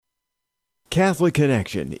Catholic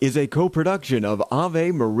Connection is a co-production of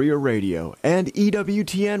Ave Maria Radio and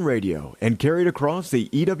EWTN Radio and carried across the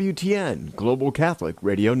EWTN Global Catholic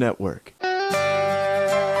Radio Network.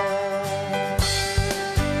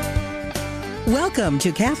 Welcome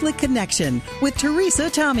to Catholic Connection with Teresa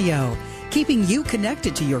Tomeo, keeping you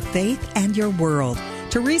connected to your faith and your world.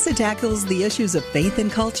 Teresa tackles the issues of faith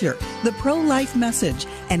and culture, the pro-life message,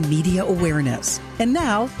 and media awareness. And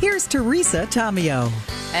now, here's Teresa Tomeo.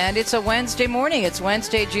 And it's a Wednesday morning. It's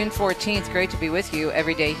Wednesday, June 14th. Great to be with you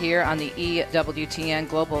every day here on the EWTN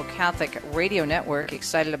Global Catholic Radio Network.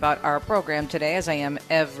 Excited about our program today, as I am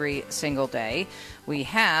every single day. We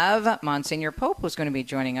have Msgr Pope, who's going to be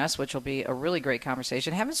joining us, which will be a really great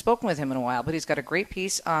conversation. Haven't spoken with him in a while, but he's got a great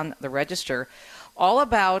piece on the Register all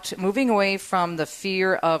about moving away from the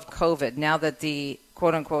fear of COVID now that the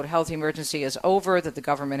quote-unquote health emergency is over, that the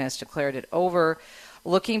government has declared it over,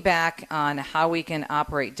 looking back on how we can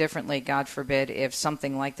operate differently, God forbid, if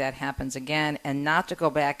something like that happens again, and not to go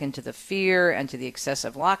back into the fear and to the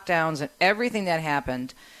excessive lockdowns and everything that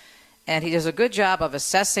happened. And he does a good job of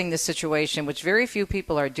assessing the situation, which very few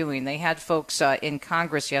people are doing. They had folks in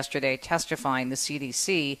Congress yesterday testifying, the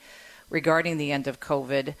CDC, regarding the end of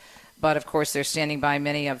COVID. But, of course, they're standing by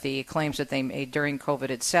many of the claims that they made during COVID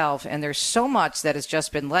itself. And there's so much that has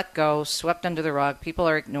just been let go, swept under the rug. People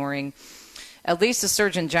are ignoring. At least the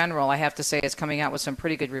Surgeon General, I have to say, is coming out with some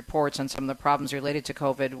pretty good reports on some of the problems related to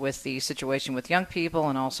COVID with the situation with young people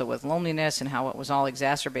and also with loneliness and how it was all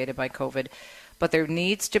exacerbated by COVID. But there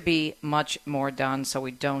needs to be much more done so we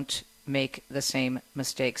don't make the same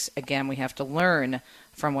mistakes again. We have to learn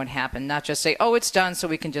from what happened, not just say, oh, it's done, so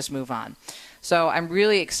we can just move on. So I'm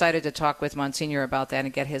really excited to talk with Msgr about that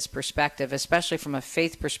and get his perspective, especially from a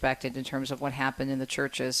faith perspective in terms of what happened in the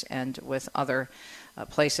churches and with other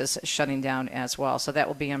places shutting down as well. So that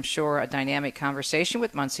will be, I'm sure, a dynamic conversation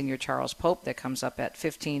with Msgr Charles Pope that comes up at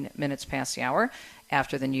 15 minutes past the hour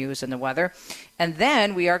after the news and the weather. And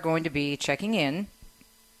then we are going to be checking in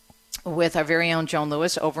with our very own Joan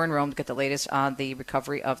Lewis over in Rome to get the latest on the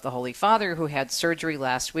recovery of the Holy Father, who had surgery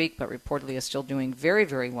last week but reportedly is still doing very,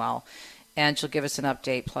 very well. And she'll give us an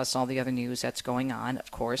update, plus all the other news that's going on,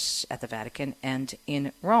 of course, at the Vatican and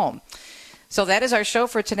in Rome. So that is our show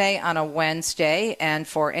for today on a Wednesday. And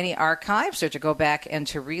for any archives or to go back and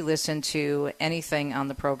to re-listen to anything on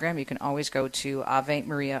the program, you can always go to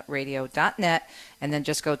AveMariaRadio.net and then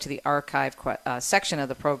just go to the archive section of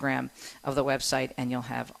the program of the website, and you'll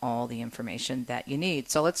have all the information that you need.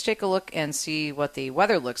 So let's take a look and see what the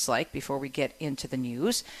weather looks like before we get into the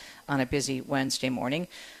news on a busy Wednesday morning.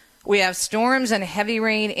 We have storms and heavy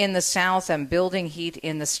rain in the south and building heat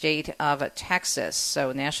in the state of Texas.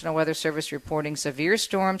 So National Weather Service reporting severe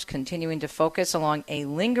storms continuing to focus along a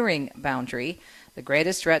lingering boundary. The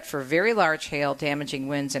greatest threat for very large hail, damaging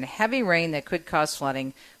winds, and heavy rain that could cause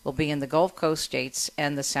flooding will be in the Gulf Coast states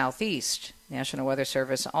and the southeast. National Weather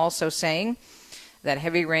Service also saying that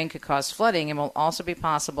heavy rain could cause flooding and will also be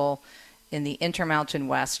possible in the Intermountain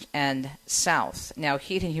West and South. Now,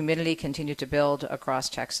 heat and humidity continue to build across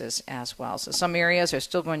Texas as well. So some areas are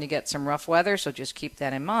still going to get some rough weather, so just keep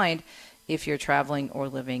that in mind if you're traveling or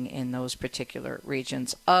living in those particular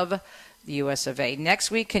regions of the U.S. of A.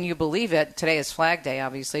 Next week, can you believe it? Today is Flag Day,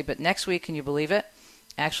 obviously, but next week, can you believe it?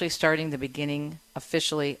 Actually starting the beginning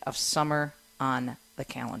officially of summer on the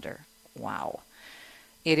calendar. Wow.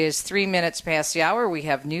 It is 3 minutes past the hour. We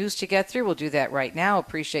have news to get through. We'll do that right now.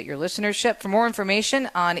 Appreciate your listenership. For more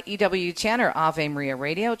information on EWTN or Ave Maria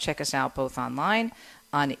Radio, check us out both online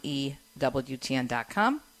on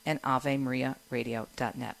EWTN.com and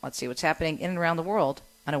AveMariaRadio.net. Let's see what's happening in and around the world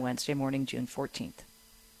on a Wednesday morning, June 14th.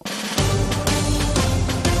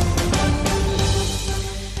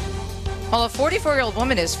 Well, a 44-year-old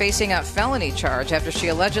woman is facing a felony charge after she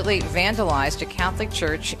allegedly vandalized a Catholic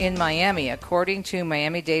church in Miami. According to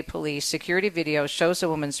Miami-Dade police, security video shows the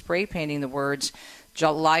woman spray painting the words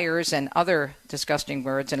liars and other disgusting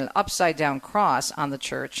words and an upside-down cross on the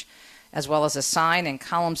church, as well as a sign and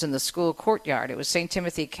columns in the school courtyard. It was St.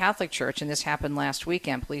 Timothy Catholic Church, and this happened last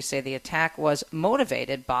weekend. Police say the attack was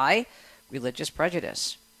motivated by religious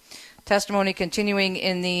prejudice. Testimony continuing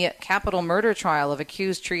in the capital murder trial of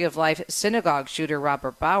accused Tree of Life synagogue shooter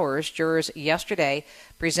Robert Bowers. Jurors yesterday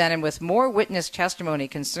presented with more witness testimony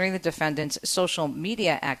concerning the defendant's social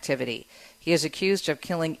media activity. He is accused of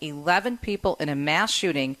killing 11 people in a mass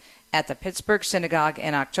shooting at the Pittsburgh synagogue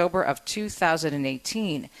in October of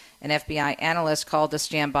 2018. An FBI analyst called to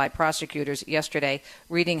stand by prosecutors yesterday,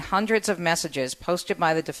 reading hundreds of messages posted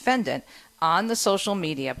by the defendant on the social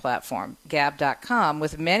media platform, Gab.com,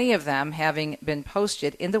 with many of them having been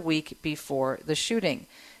posted in the week before the shooting.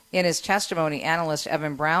 In his testimony, analyst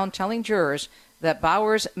Evan Brown telling jurors that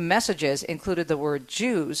Bauer's messages included the word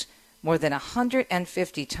Jews more than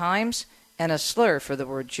 150 times and a slur for the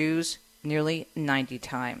word Jews nearly 90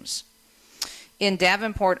 times. In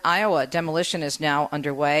Davenport, Iowa, demolition is now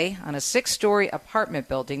underway on a 6-story apartment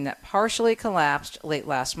building that partially collapsed late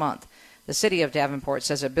last month. The city of Davenport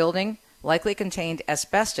says a building likely contained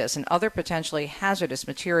asbestos and other potentially hazardous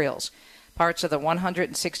materials. Parts of the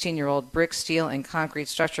 116-year-old brick, steel, and concrete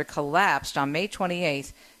structure collapsed on May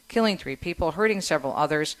 28th, killing 3 people, hurting several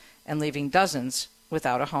others, and leaving dozens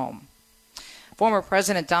without a home. Former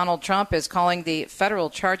President Donald Trump is calling the federal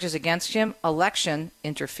charges against him election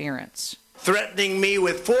interference. Threatening me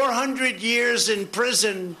with 400 years in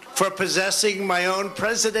prison for possessing my own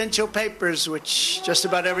presidential papers, which just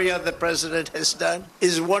about every other president has done,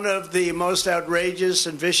 is one of the most outrageous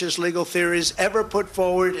and vicious legal theories ever put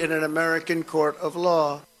forward in an American court of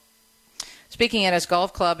law. Speaking at his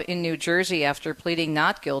golf club in New Jersey after pleading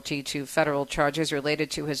not guilty to federal charges related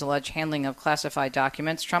to his alleged handling of classified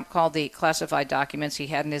documents, Trump called the classified documents he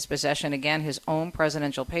had in his possession again his own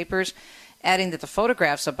presidential papers, adding that the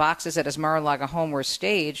photographs of boxes at his Mar-a-Lago home were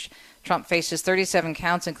staged. Trump faces 37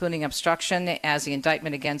 counts, including obstruction, as the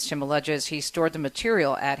indictment against him alleges he stored the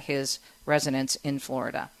material at his residence in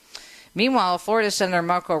Florida. Meanwhile, Florida Senator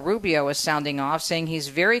Marco Rubio is sounding off, saying he's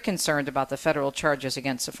very concerned about the federal charges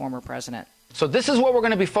against the former president. So this is what we're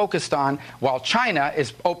going to be focused on while China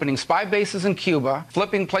is opening spy bases in Cuba,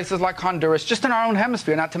 flipping places like Honduras, just in our own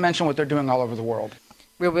hemisphere, not to mention what they're doing all over the world.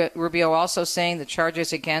 Rubio also saying the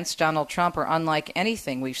charges against Donald Trump are unlike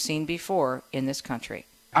anything we've seen before in this country.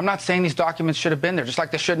 I'm not saying these documents should have been there, just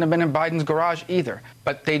like they shouldn't have been in Biden's garage either.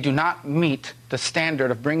 But they do not meet the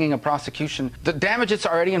standard of bringing a prosecution. The damage it's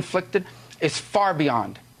already inflicted is far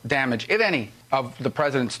beyond damage, if any, of the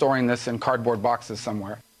president storing this in cardboard boxes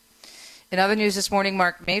somewhere. In other news this morning,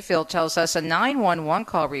 Mark Mayfield tells us a 911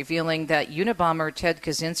 call revealing that Unabomber Ted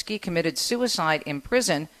Kaczynski committed suicide in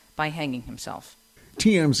prison by hanging himself.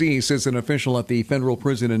 TMZ says an official at the federal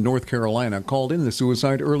prison in North Carolina called in the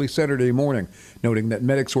suicide early Saturday morning, noting that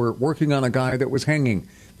medics were working on a guy that was hanging.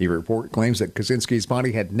 The report claims that Kaczynski's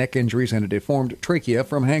body had neck injuries and a deformed trachea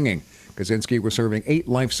from hanging. Kaczynski was serving 8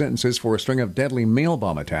 life sentences for a string of deadly mail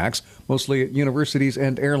bomb attacks, mostly at universities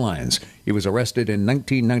and airlines. He was arrested in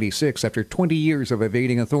 1996 after 20 years of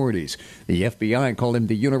evading authorities. The FBI called him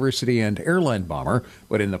the university and airline bomber,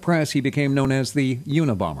 but in the press he became known as the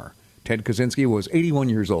Unabomber. Ted Kaczynski was 81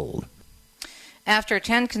 years old. After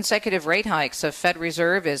 10 consecutive rate hikes, the Fed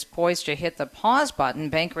Reserve is poised to hit the pause button.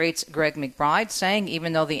 Bank rates Greg McBride saying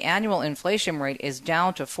even though the annual inflation rate is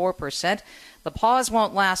down to 4%, the pause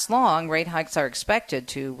won't last long. Rate hikes are expected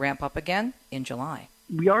to ramp up again in July.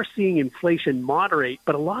 We are seeing inflation moderate,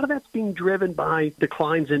 but a lot of that's being driven by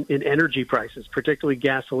declines in energy prices, particularly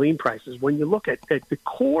gasoline prices. When you look at the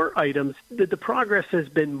core items, the progress has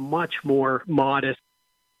been much more modest.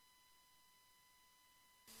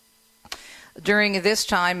 During this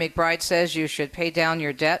time, McBride says you should pay down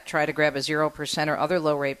your debt, try to grab a 0% or other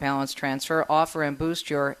low-rate balance transfer, offer and boost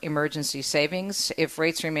your emergency savings. If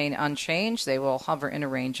rates remain unchanged, they will hover in a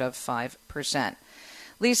range of 5%.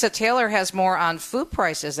 Lisa Taylor has more on food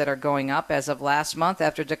prices that are going up as of last month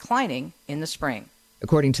after declining in the spring.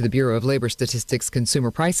 According to the Bureau of Labor Statistics Consumer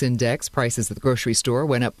Price Index, prices at the grocery store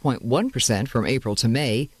went up 0.1% from April to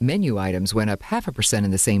May. Menu items went up 0.5% in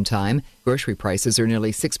the same time. Grocery prices are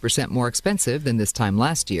nearly 6% more expensive than this time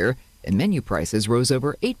last year, and menu prices rose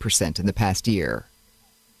over 8% in the past year.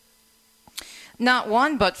 Not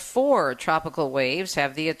one, but 4 tropical waves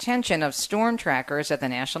have the attention of storm trackers at the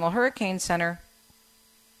National Hurricane Center.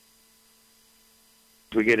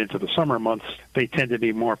 As we get into the summer months, they tend to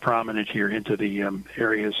be more prominent here into the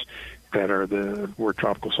areas that are where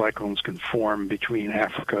tropical cyclones can form between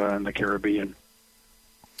Africa and the Caribbean.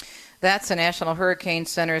 That's the National Hurricane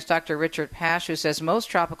Center's Dr. Richard Pash, who says most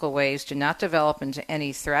tropical waves do not develop into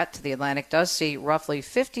any threat. The Atlantic does see roughly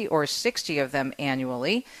 50 or 60 of them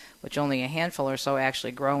annually, which only a handful or so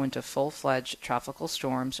actually grow into full-fledged tropical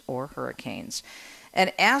storms or hurricanes.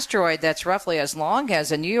 An asteroid that's roughly as long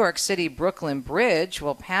as a New York City-Brooklyn bridge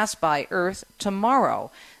will pass by Earth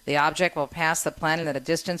tomorrow. The object will pass the planet at a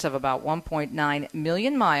distance of about 1.9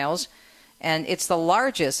 million miles, and it's the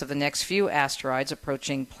largest of the next few asteroids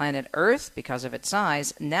approaching planet Earth. Because of its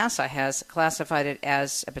size, NASA has classified it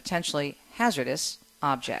as a potentially hazardous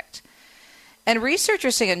object. And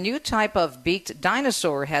researchers say a new type of beaked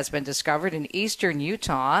dinosaur has been discovered in eastern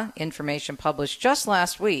Utah. Information published just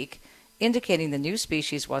last week indicating the new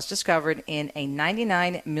species was discovered in a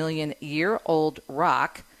 99-million-year-old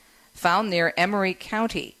rock found near Emery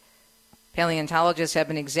County. Paleontologists have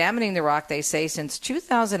been examining the rock, they say, since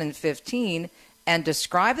 2015 and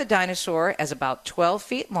describe the dinosaur as about 12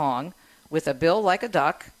 feet long with a bill like a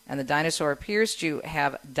duck, and the dinosaur appears to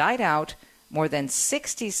have died out more than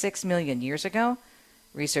 66 million years ago.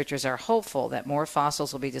 Researchers are hopeful that more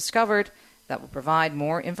fossils will be discovered that will provide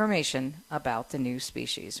more information about the new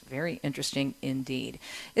species. Very interesting indeed.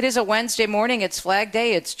 It is a Wednesday morning. It's Flag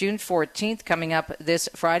Day. It's June 14th. Coming up this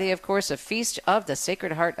Friday, of course, a feast of the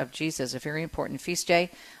Sacred Heart of Jesus, a very important feast day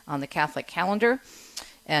on the Catholic calendar.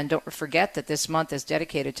 And don't forget that this month is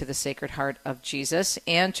dedicated to the Sacred Heart of Jesus.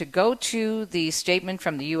 And to go to the statement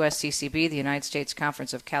from the USCCB, the United States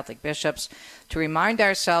Conference of Catholic Bishops, to remind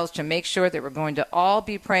ourselves to make sure that we're going to all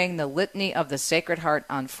be praying the Litany of the Sacred Heart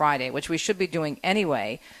on Friday, which we should be doing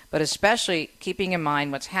anyway, but especially keeping in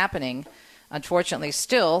mind what's happening, unfortunately,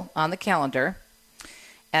 still on the calendar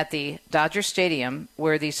at the Dodger Stadium,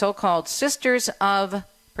 where the so-called Sisters of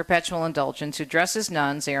Perpetual Indulgence, who dress as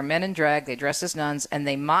nuns. They are men in drag, they dress as nuns, and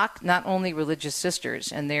they mock not only religious sisters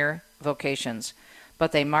and their vocations,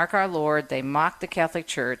 but they mock our Lord, they mock the Catholic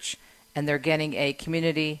Church, and they're getting a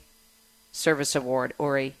Community Service Award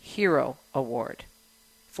or a Hero Award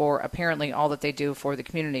for apparently all that they do for the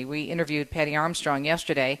community. We interviewed Patty Armstrong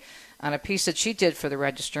yesterday on a piece that she did for the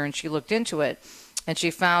Register, and she looked into it, and she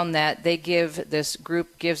found that this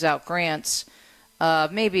group gives out grants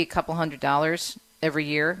of maybe a couple $100 every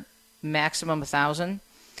year, maximum $1,000,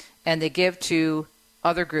 and they give to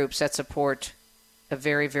other groups that support a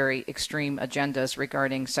very, very extreme agendas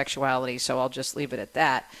regarding sexuality, so I'll just leave it at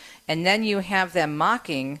that. And then you have them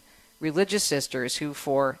mocking religious sisters who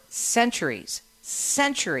for centuries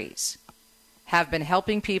have been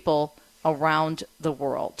helping people around the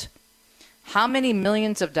world. How many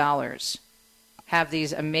millions of dollars have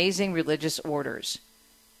these amazing religious orders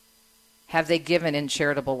have they given in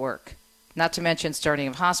charitable work? Not to mention starting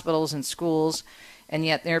of hospitals and schools, and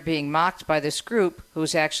yet they're being mocked by this group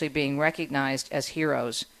who's actually being recognized as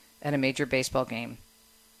heroes at a major baseball game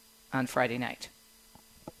on Friday night.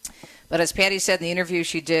 But as Patty said in the interview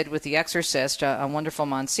she did with The Exorcist, a wonderful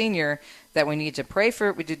Monsignor, that we need to pray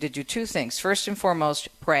for, we need to do two things. First and foremost,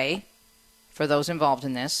 pray for those involved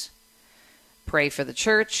in this. Pray for the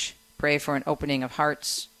church. Pray for an opening of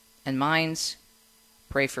hearts and minds.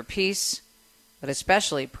 Pray for peace. But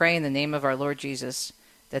especially pray in the name of our Lord Jesus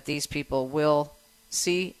that these people will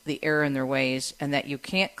see the error in their ways and that you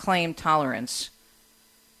can't claim tolerance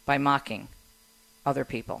by mocking other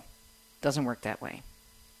people. Doesn't work that way.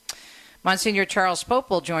 Monsignor Charles Pope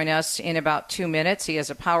will join us in about 2 minutes. He has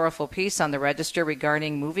a powerful piece on the Register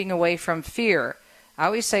regarding moving away from fear. I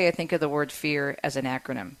always say I think of the word fear as an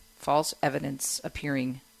acronym. False evidence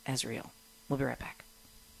appearing as real. We'll be right back.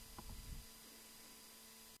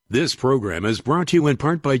 This program is brought to you in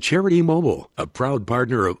part by Charity Mobile, a proud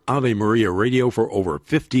partner of Ave Maria Radio for over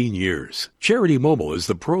 15 years. Charity Mobile is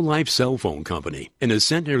the pro-life cell phone company and has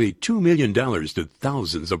sent nearly $2 million to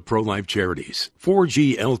thousands of pro-life charities.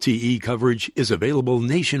 4G LTE coverage is available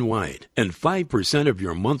nationwide, and 5% of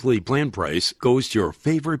your monthly plan price goes to your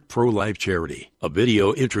favorite pro-life charity. A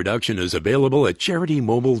video introduction is available at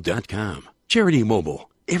CharityMobile.com. Charity Mobile,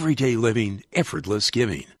 everyday living, effortless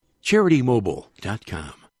giving.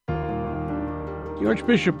 CharityMobile.com. The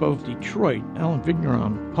Archbishop of Detroit, Alan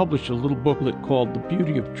Vigneron, published a little booklet called The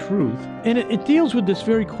Beauty of Truth, and it deals with this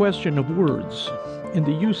very question of words and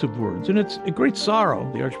the use of words. And it's a great sorrow,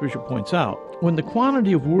 the Archbishop points out, when the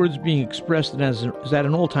quantity of words being expressed is at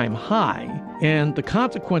an all-time high, and the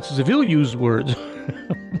consequences of ill-used words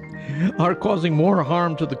are causing more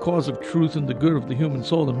harm to the cause of truth and the good of the human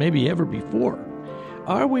soul than maybe ever before.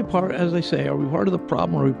 Are we part, as I say, are we part of the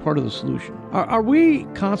problem or are we part of the solution? Are we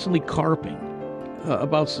constantly carping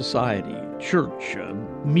about society, church,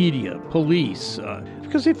 media, police?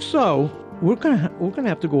 Because if so, we're gonna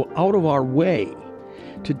have to go out of our way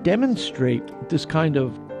to demonstrate this kind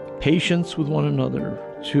of patience with one another,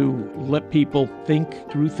 to let people think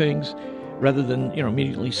through things rather than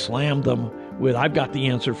immediately slam them with "I've got the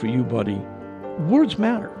answer for you, buddy." Words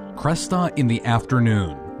matter. Cresta in the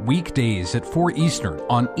afternoon, weekdays at 4 Eastern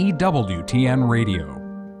on EWTN Radio.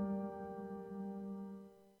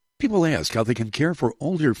 People ask how they can care for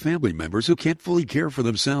older family members who can't fully care for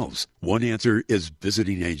themselves. One answer is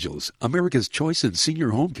Visiting Angels, America's choice in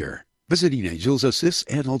senior home care. Visiting Angels assists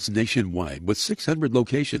adults nationwide with 600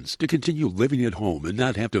 locations to continue living at home and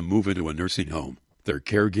not have to move into a nursing home. Their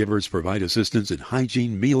caregivers provide assistance in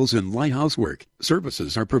hygiene, meals, and light housework.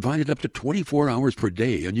 Services are provided up to 24 hours per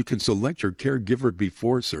day, and you can select your caregiver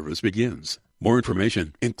before service begins. More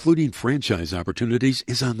information, including franchise opportunities,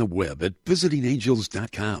 is on the web at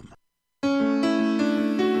visitingangels.com.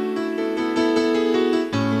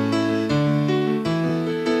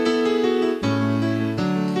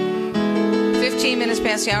 15 minutes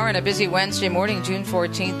past the hour on a busy Wednesday morning, June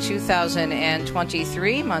 14th,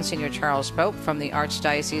 2023. Monsignor Charles Pope from the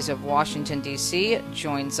Archdiocese of Washington, D.C.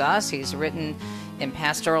 joins us. He's written in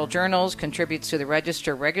pastoral journals, contributes to the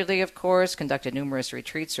Register regularly, of course, conducted numerous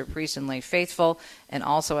retreats for priests and lay faithful, and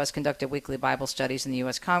also has conducted weekly Bible studies in the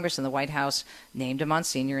U.S. Congress and the White House, named a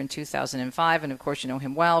Monsignor in 2005. And, of course, you know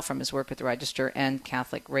him well from his work with the Register and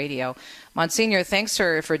Catholic Radio. Monsignor, thanks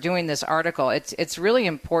for doing this article. It's really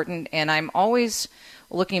important, and I'm always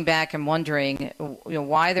looking back and wondering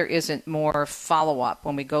why there isn't more follow-up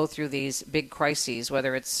when we go through these big crises,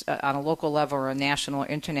 whether it's on a local level or a national or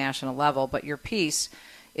international level. But your piece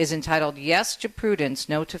is entitled, Yes to Prudence,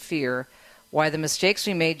 No to Fear, Why the Mistakes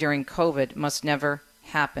We Made During COVID Must Never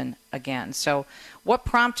Happen Again. So what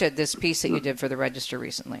prompted this piece that you did for the Register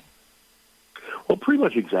recently? Well, pretty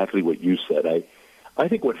much exactly what you said. I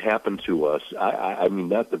think what happened to us, I mean,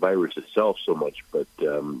 not the virus itself so much, but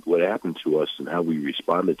what happened to us and how we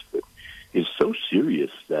responded to it is so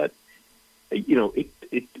serious that, we've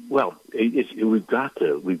got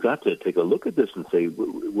to take a look at this and say,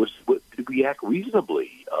 did we act reasonably?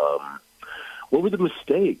 What were the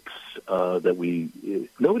mistakes that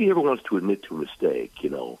nobody ever wants to admit to a mistake,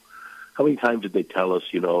 How many times did they tell us,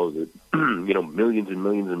 that, millions and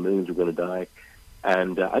millions and millions are going to die?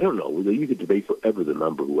 And I don't know. You could debate forever the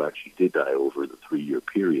number who actually did die over the 3-year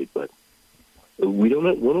period, but we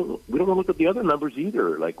don't want to look at the other numbers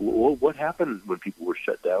either. Like, what happened when people were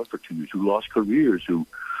shut down for 2 years? Who lost careers? Who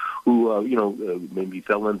maybe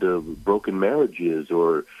fell into broken marriages,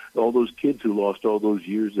 or all those kids who lost all those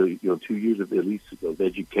years, 2 years of at least of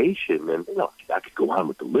education, and I could go on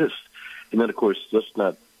with the list. And then, of course, let's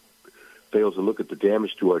not fail to look at the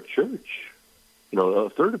damage to our church. A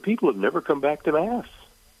third of people have never come back to Mass.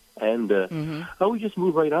 And we just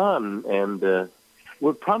move right on. And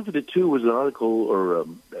what prompted it, too, was an article or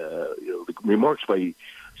remarks by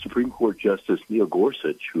Supreme Court Justice Neil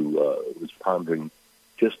Gorsuch, who was pondering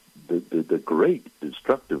just the great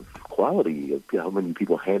destructive quality of how many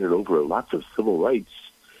people handed over lots of civil rights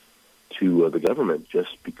to the government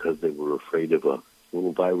just because they were afraid of a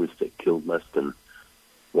little virus that killed less than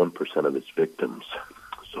 1% of its victims.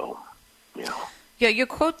 So, Yeah, you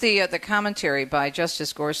quote the commentary by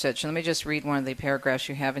Justice Gorsuch, and let me just read one of the paragraphs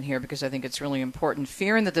you have in here because I think it's really important.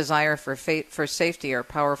 Fear and the desire for safety are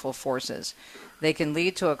powerful forces. They can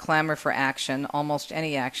lead to a clamor for action, almost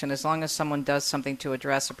any action, as long as someone does something to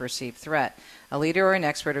address a perceived threat. A leader or an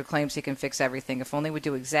expert who claims he can fix everything, if only we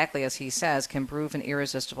do exactly as he says, can prove an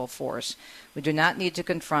irresistible force. We do not need to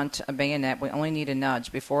confront a bayonet. We only need a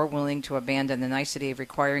nudge before willing to abandon the nicety of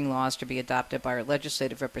requiring laws to be adopted by our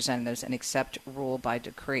legislative representatives and accept rule by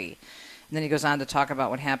decree. And then he goes on to talk about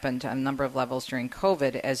what happened on a number of levels during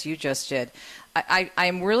COVID, as you just did.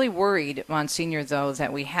 I'm really worried, Monsignor, though,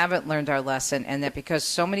 that we haven't learned our lesson, and that because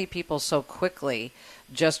so many people so quickly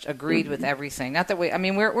just agreed with everything. Not that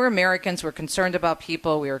we're Americans. We're concerned about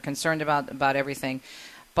people. We are concerned about everything.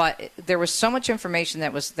 But there was so much information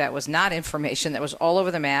that was not information, that was all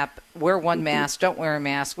over the map. Wear one mask. Don't wear a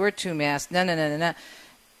mask. Wear 2 masks. No.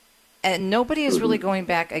 And nobody is really going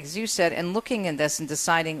back, as you said, and looking at this and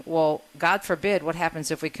deciding, well, God forbid, what happens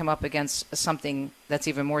if we come up against something that's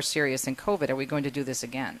even more serious than COVID? Are we going to do this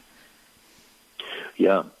again?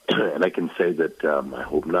 Yeah, and I can say that I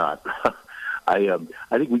hope not. I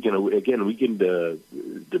think we can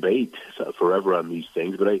debate forever on these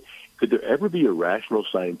things, but could there ever be a rational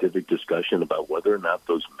scientific discussion about whether or not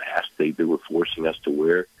those masks they were forcing us to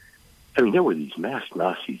wear? I mean, there were these mask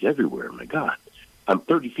Nazis everywhere. My God. I'm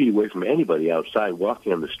 30 feet away from anybody outside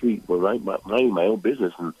walking on the street minding my own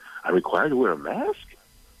business, and I'm required to wear a mask?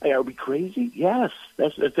 Are we crazy? Yes.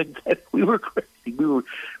 That's we were crazy.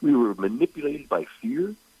 We were manipulated by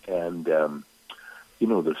fear, and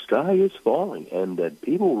the sky is falling, and that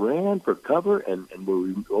people ran for cover and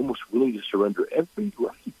were almost willing to surrender every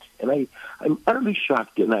right. And I'm utterly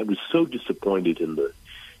shocked, and I was so disappointed in the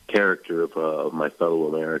character of my fellow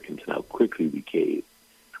Americans and how quickly we caved.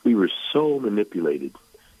 We were so manipulated,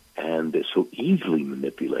 and so easily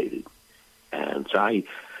manipulated. And so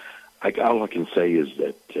all I can say is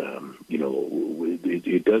that,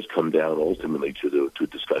 it does come down ultimately to a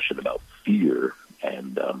discussion about fear.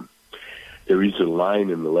 And there is a line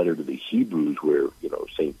in the letter to the Hebrews where,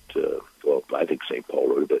 I think St. Paul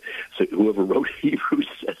wrote it, but whoever wrote Hebrews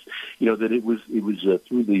says, that it was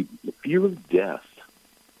through the fear of death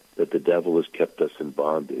that the devil has kept us in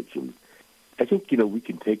bondage. And I think, we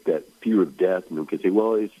can take that fear of death and we can say,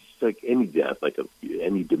 well, it's like any death, like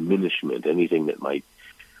any diminishment, anything that might,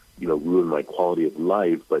 ruin my quality of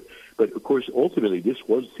life. But of course, ultimately, this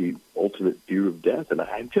was the ultimate fear of death. And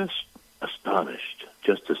astonished,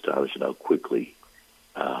 just astonished at how quickly,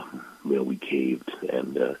 we caved.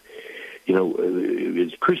 And, as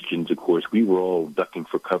Christians, of course, we were all ducking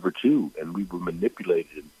for cover, too, and we were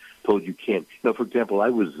manipulated and told you can't. For example, I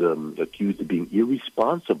was accused of being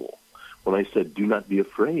irresponsible when I said, do not be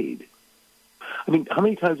afraid. I mean, how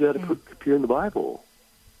many times did that appear in the Bible?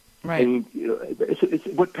 Right. I mean, it's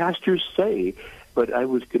what pastors say, but I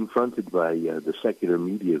was confronted by the secular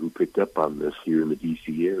media who picked up on this here in the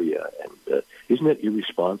D.C. area, and isn't that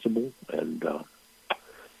irresponsible? And oh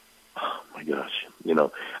my gosh,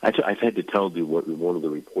 I've had to tell one of the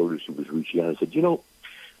reporters who was reaching out. I said,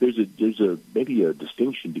 there's maybe a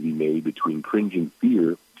distinction to be made between cringing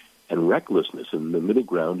fear and recklessness, and the middle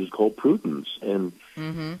ground is called prudence. And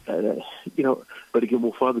but again,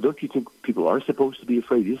 well, Father, don't you think people are supposed to be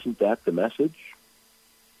afraid? Isn't that the message?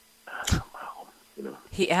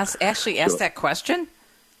 He asked that question.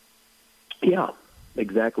 Yeah,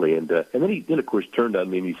 exactly. And then he of course turned on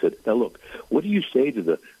me and he said, "Now look, what do you say to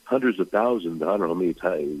the hundreds of thousands? I don't know how many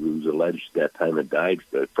times who's alleged that time had died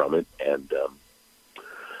from it?"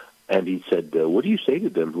 And he said, "What do you say to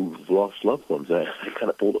them who've lost loved ones?" And I kind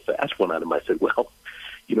of pulled a fast one out of him. I said, "Well,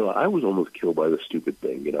 I was almost killed by the stupid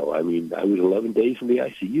thing. I mean, I was 11 days in the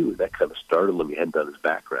ICU, and that kind of startled him. He hadn't done his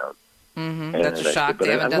background." Mm-hmm. That's a shock.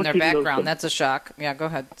 They haven't done their background. That's a shock. Yeah, go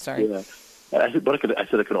ahead. Sorry. Yeah. I said,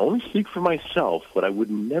 I can only speak for myself, but I would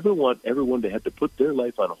never want everyone to have to put their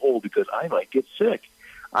life on hold because I might get sick.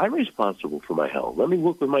 I'm responsible for my health. Let me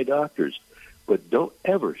work with my doctors. But don't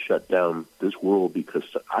ever shut down this world because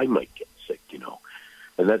I might get sick,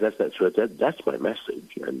 And that's my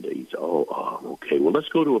message. And he's, okay, well, let's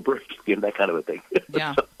go to a break, that kind of a thing.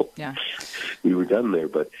 Yeah, so we were done there,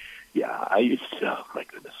 but yeah, oh my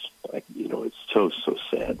goodness, it's so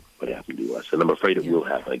sad what happened to us, and I'm afraid it will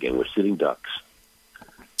happen again. We're sitting ducks.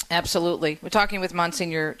 Absolutely. We're talking with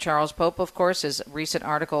Monsignor Charles Pope, of course, his recent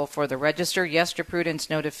article for the Register, Yes to Prudence,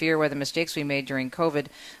 No to Fear, where the mistakes we made during COVID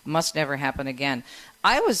must never happen again.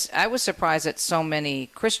 I was surprised that so many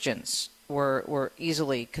Christians were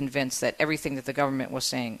easily convinced that everything that the government was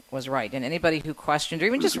saying was right. And anybody who questioned or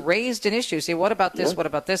even just raised an issue, say, what about this, what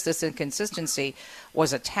about this inconsistency,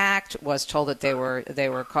 was attacked, was told that they were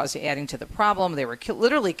adding to the problem, they were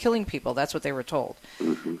literally killing people. That's what they were told.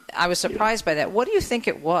 Mm-hmm. I was surprised by that. What do you think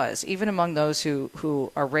it was, even among those who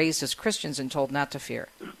are raised as Christians and told not to fear?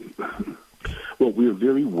 Well, we're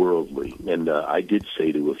very worldly, and I did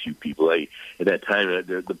say to a few people, at that time,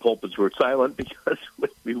 the pulpits were silent because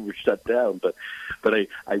we were shut down. But I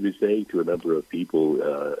was saying to a number of people,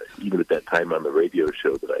 even at that time on the radio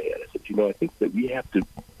show that I had, I said, I think that we have to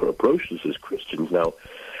approach this as Christians. Now,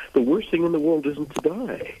 the worst thing in the world isn't to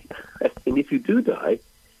die. And if you do die,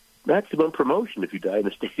 maximum promotion if you die in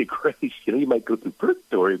a state of grace. You might go through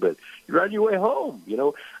purgatory, but you're on your way home. I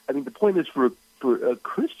mean, the point is for a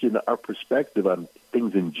Christian, our perspective on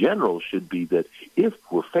things in general should be that if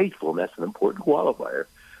we're faithful, and that's an important qualifier,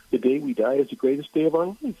 the day we die is the greatest day of our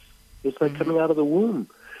life. It's like coming out of the womb.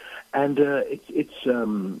 And so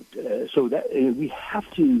that we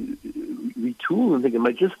have to retool and think, am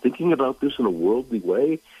I just thinking about this in a worldly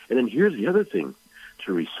way? And then here's the other thing,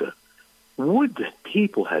 Teresa. Would that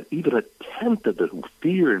people had even a tenth of the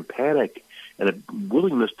fear and panic and a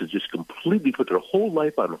willingness to just completely put their whole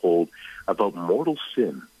life on hold about mortal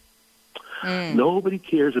sin. Nobody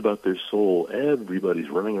cares about their soul. Everybody's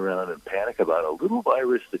running around in panic about a little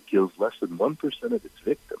virus that kills less than 1% of its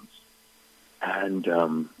victims. And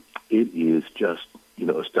it is just,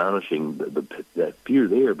 astonishing, that fear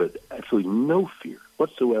there, but actually no fear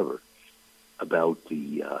whatsoever about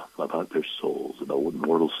their souls, about what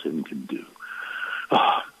mortal sin can do.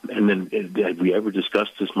 And then, have we ever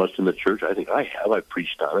discussed this much in the church? I think I have. I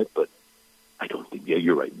preached on it, but I don't think. Yeah,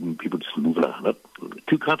 you're right. People just moving on.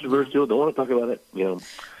 Too controversial. Don't want to talk about it.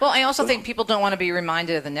 Well, I also think people don't want to be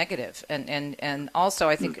reminded of the negative, and also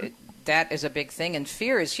I think that is a big thing. And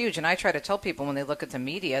fear is huge. And I try to tell people when they look at the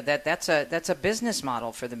media that's a business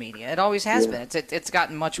model for the media. It always has been. It's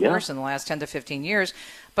gotten much worse in the last 10 to 15 years.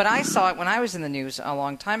 But I saw it when I was in the news a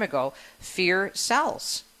long time ago. Fear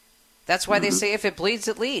sells. That's why they say if it bleeds,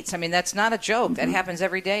 it leads. I mean, that's not a joke. That happens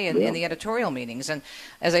every day in the editorial meetings. And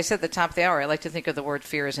as I said at the top of the hour, I like to think of the word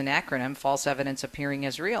fear as an acronym, false evidence appearing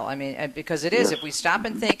as real. I mean, because it is. If we stop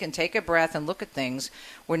and think and take a breath and look at things,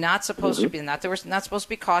 we're not supposed to be, we're not supposed to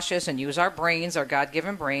be cautious and use our brains, our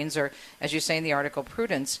God-given brains, or, as you say in the article,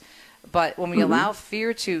 prudence. But when we allow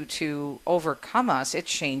fear to overcome us, it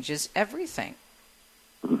changes everything.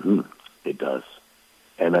 It does.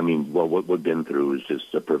 And I mean, what we've been through is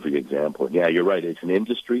just a perfect example. Yeah, you're right. It's an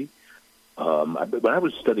industry. When I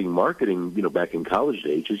was studying marketing, back in college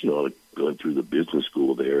days, just, like going through the business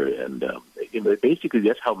school there, and basically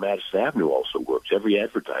that's how Madison Avenue also works. Every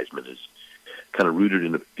advertisement is kind of rooted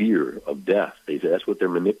in a fear of death. That's what they're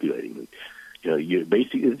manipulating. You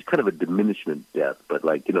basically, it's kind of a diminishment death, but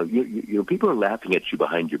people are laughing at you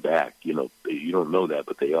behind your back. You don't know that,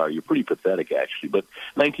 but they are. You're pretty pathetic, actually. But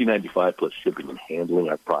 $19.95 plus shipping and handling,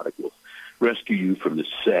 our product will rescue you from the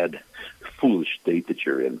sad, foolish state that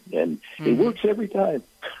you're in, and it works every time.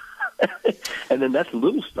 And then that's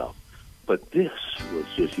little stuff, but this was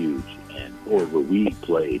just huge, and boy, were we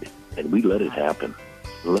played, and we let it happen.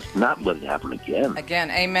 Let's not let it happen again.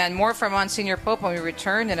 Again, amen. More from Monsignor Pope when we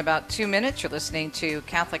return in about 2 minutes. You're listening to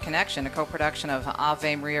Catholic Connection, a co-production of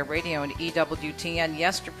Ave Maria Radio and EWTN.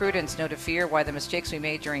 Yes to prudence, no to fear, why the mistakes we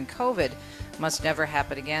made during COVID must never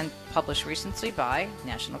happen again. Published recently by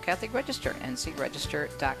National Catholic Register,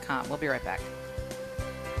 ncregister.com. We'll be right back.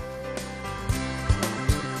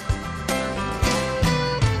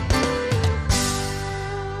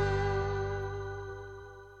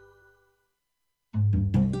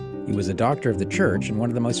 He was a doctor of the Church and one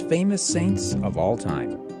of the most famous saints of all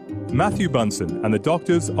time. Matthew Bunson and the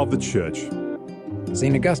Doctors of the Church.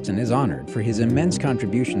 St. Augustine is honored for his immense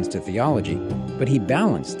contributions to theology, but he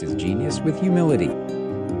balanced his genius with humility.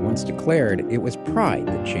 He once declared, "It was pride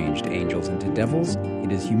that changed angels into devils.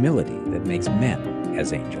 It is humility that makes men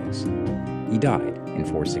as angels." He died in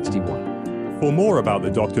 461. For more about the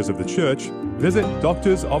Doctors of the Church, visit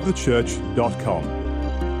doctorsofthechurch.com.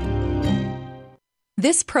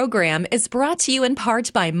 This program is brought to you in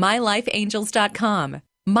part by MyLifeAngels.com.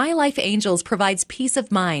 My Life Angels provides peace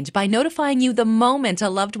of mind by notifying you the moment a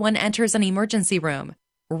loved one enters an emergency room.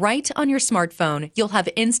 Right on your smartphone, you'll have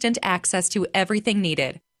instant access to everything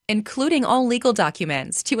needed, including all legal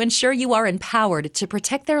documents, to ensure you are empowered to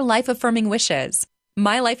protect their life-affirming wishes.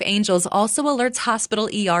 My Life Angels also alerts hospital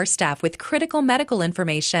ER staff with critical medical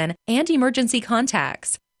information and emergency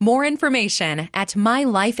contacts. More information at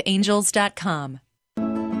MyLifeAngels.com.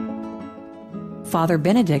 Father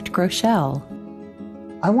Benedict Groeschel.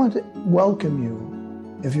 I want to welcome you,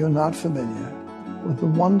 if you're not familiar, with the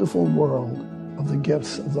wonderful world of the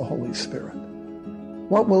gifts of the Holy Spirit.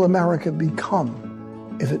 What will America become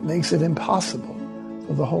if it makes it impossible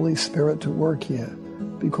for the Holy Spirit to work here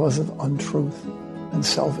because of untruth and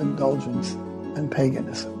self-indulgence and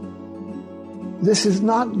paganism? This is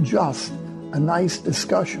not just a nice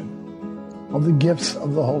discussion of the gifts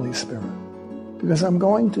of the Holy Spirit, because I'm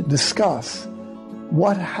going to discuss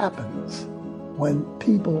what happens when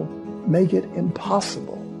people make it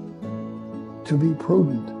impossible to be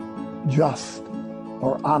prudent, just,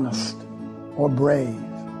 or honest, or brave,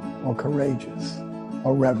 or courageous,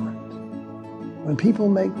 or reverent. When people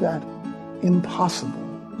make that impossible,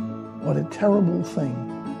 what a terrible thing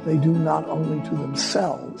they do not only to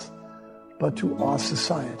themselves, but to our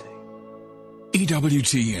society.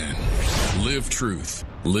 EWTN. Live truth.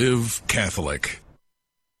 Live Catholic.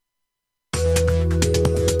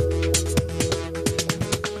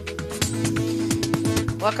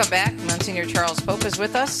 Welcome back. Monsignor Charles Pope is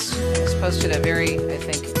with us. He's posted a very, I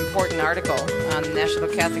think, important article on the National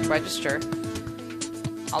Catholic Register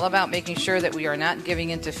all about making sure that we are not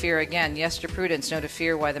giving in to fear again. Yes to prudence, no to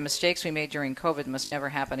fear, why the mistakes we made during COVID must never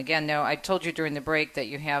happen again. Now, I told you during the break that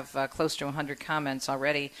you have close to 100 comments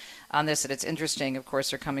already on this, and it's interesting. Of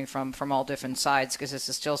course, they're coming from all different sides, because this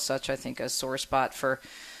is still such, I think, a sore spot for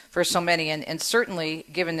so many, and certainly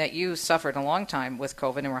given that you suffered a long time with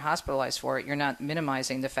COVID and were hospitalized for it, you're not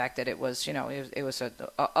minimizing the fact that it was, it was an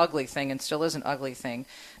ugly thing and still is an ugly thing.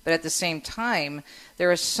 But at the same time,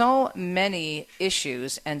 there are so many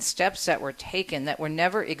issues and steps that were taken that were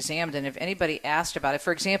never examined. And if anybody asked about it,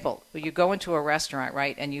 for example, you go into a restaurant,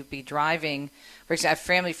 right, and you'd be driving, for example, I have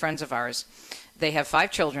family friends of ours. They have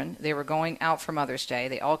 5 children. They were going out for Mother's Day.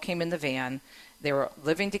 They all came in the van. They were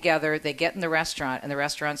living together. They get in the restaurant, and the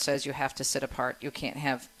restaurant says you have to sit apart. You can't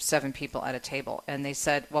have 7 people at a table. And they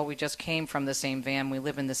said, well, we just came from the same van. We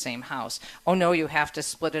live in the same house. Oh, no, you have to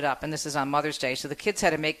split it up. And this is on Mother's Day. So the kids had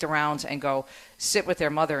to make the rounds and go sit with their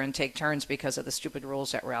mother and take turns because of the stupid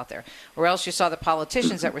rules that were out there. Or else you saw the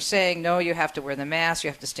politicians that were saying, no, you have to wear the mask. You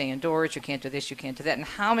have to stay indoors. You can't do this. You can't do that. And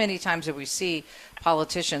how many times did we see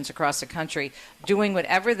politicians across the country doing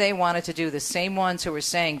whatever they wanted to do, the same ones who were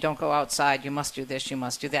saying, don't go outside, you must do this, you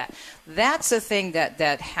must do that. That's the thing that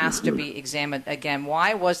has to be examined again.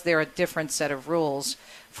 Why was there a different set of rules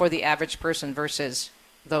for the average person versus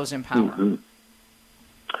those in power? Mm-hmm.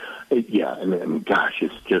 Gosh,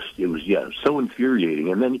 it was so infuriating.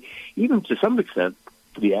 And then even to some extent,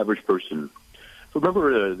 the average person So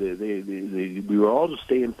remember, we were all to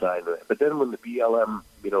stay inside. But then when the BLM,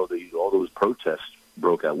 all those protests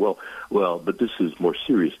broke out, but this is more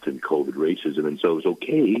serious than COVID racism, and so it's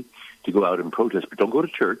okay to go out and protest, but don't go to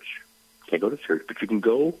church. Can't go to church, but you can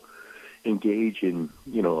go engage in,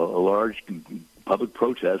 a large public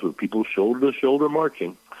protest with people shoulder to shoulder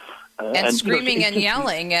marching. And screaming and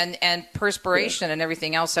yelling and perspiration and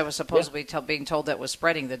everything else that was supposedly being told that was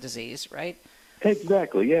spreading the disease, right?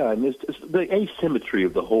 Exactly, yeah. And it's the asymmetry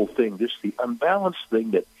of the whole thing, just the unbalanced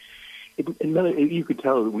thing that you could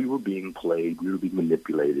tell that we were being played, we were being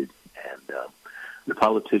manipulated. And the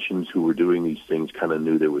politicians who were doing these things kind of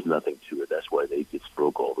knew there was nothing to it. That's why they just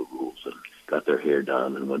broke all the rules and got their hair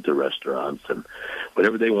done and went to restaurants and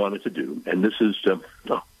whatever they wanted to do. And this is, as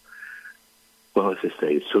I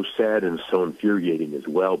say, it's so sad and so infuriating as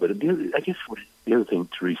well. But I guess the other thing,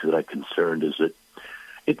 Teresa, that I'm concerned is that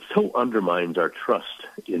it so undermines our trust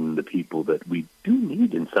in the people that we do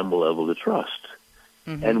need in some level to trust.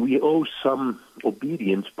 Mm-hmm. And we owe some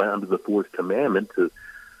obedience under the fourth commandment to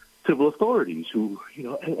civil authorities who,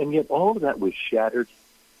 and yet all of that was shattered.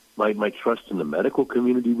 My trust in the medical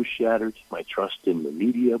community was shattered. My trust in the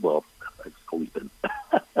media, I've always been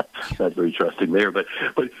not very trusting there, but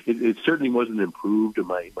it certainly wasn't improved.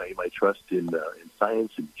 My trust in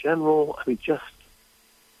science in general. I mean,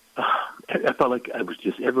 I felt like I was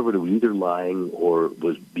everybody was either lying or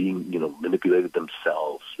was being manipulated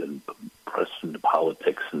themselves and pressed into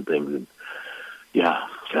politics and things. And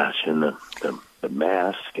and the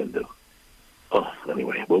mask and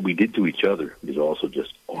anyway, what we did to each other is also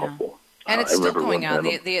just awful. And it's still going on.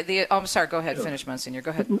 I'm sorry. Go ahead. Finish, Monsignor.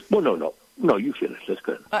 Go ahead. Well, no. You finish. That's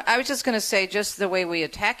good. I was just going to say, just the way we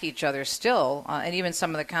attack each other still, and even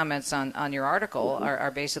some of the comments on your article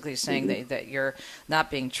are basically saying that you're not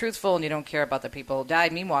being truthful and you don't care about the people who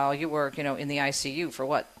died. Meanwhile, you were in the ICU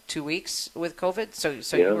for 2 weeks with COVID.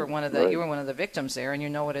 So you were one of the victims there, and you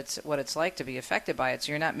know what it's like to be affected by it.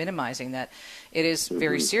 So you're not minimizing that it is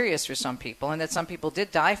very serious for some people, and that some people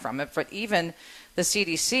did die from it. But even the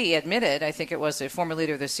CDC admitted, I think it was the former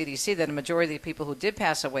leader of the CDC, that a majority of the people who did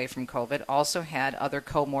pass away from COVID also had other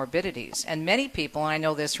comorbidities. And many people, and I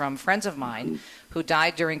know this from friends of mine, who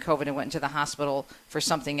died during COVID and went into the hospital for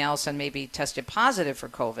something else and maybe tested positive for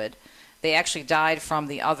COVID, they actually died from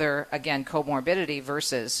the other, again, comorbidity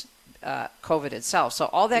versus COVID itself. So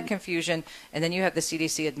all that confusion, and then you have the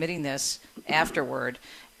CDC admitting this afterward,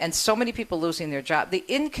 and so many people losing their job. The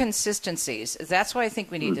inconsistencies, that's why I think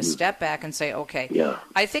we need to step back and say, okay,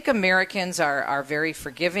 I think Americans are very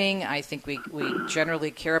forgiving. I think we generally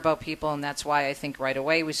care about people, and that's why I think right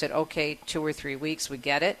away we said, okay, 2 or 3 weeks, we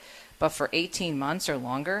get it. But for 18 months or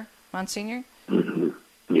longer, Monsignor?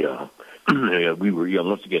 Yeah. Yeah, we were,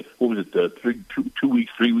 once again, what was it, 2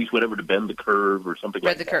 weeks, 3 weeks, whatever, to bend the curve or something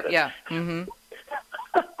like that. Bend the curve, yeah. Mm-hmm.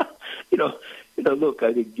 Look,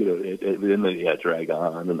 I think, then they drag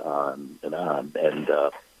on and on and on, and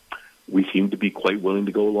we seem to be quite willing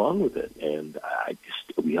to go along with it. And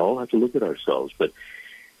we all have to look at ourselves, but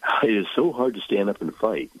it is so hard to stand up and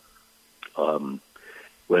fight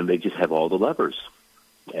when they just have all the levers,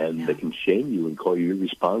 and they can shame you and call you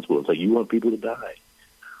irresponsible. It's like you want people to die.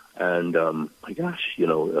 And, my gosh,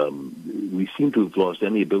 we seem to have lost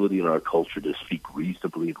any ability in our culture to speak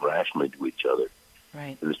reasonably and rationally to each other.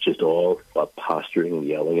 Right. And it's just all about posturing and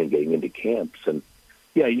yelling and getting into camps. And,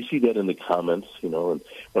 you see that in the comments, And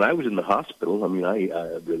when I was in the hospital, I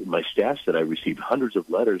mean, my staff said I received hundreds of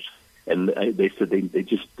letters, and they said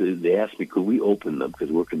they asked me, could we open them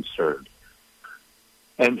because we're concerned.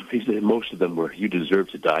 And they said most of them were, you deserve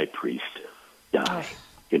to die, priest. Die.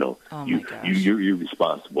 You're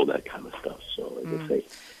responsible, that kind of stuff. So, as I say,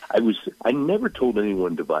 I never told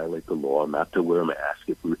anyone to violate the law, not to wear a mask.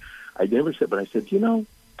 I never said, but I said,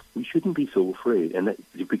 we shouldn't be so afraid. And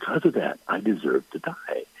because of that, I deserve to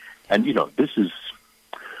die. And, this is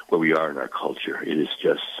where we are in our culture. It is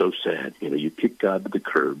just so sad. You kick God to the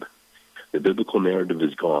curb. The biblical narrative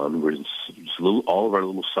is gone. We're all of our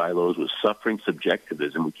little silos with suffering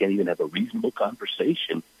subjectivism. We can't even have a reasonable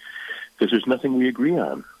conversation because there's nothing we agree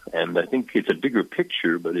on. And I think it's a bigger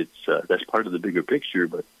picture, but that's part of the bigger picture.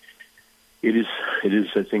 But it is.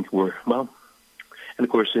 I think and of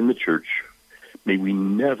course in the church, may we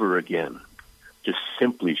never again just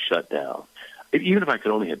simply shut down. Even if I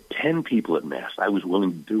could only have 10 people at Mass, I was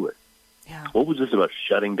willing to do it. Yeah. What was this about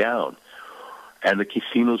shutting down? And the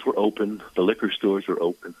casinos were open, the liquor stores were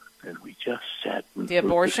open, and we just sat. The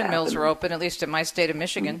abortion mills were open, at least in my state of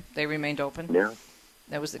Michigan. They remained open. Yeah.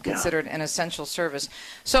 That was considered an essential service.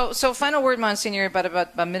 So final word, Monsignor,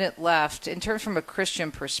 about a minute left. In terms from a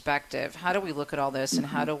Christian perspective, how do we look at all this, and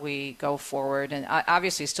how do we go forward? And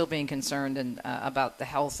obviously still being concerned about the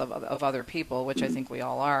health of other people, which I think we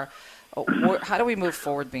all are. How do we move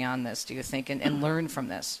forward beyond this, do you think, and learn from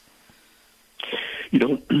this? You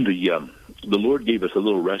know, the Lord gave us a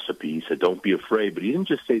little recipe. He said, don't be afraid. But he didn't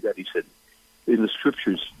just say that. He said, in the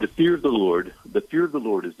Scriptures, the fear of the Lord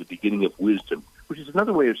is the beginning of wisdom, which is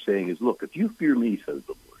another way of saying is, look, if you fear me, says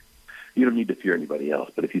the Lord, you don't need to fear anybody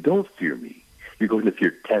else. But if you don't fear me, you're going to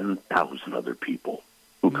fear 10,000 other people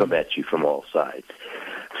who come at you from all sides.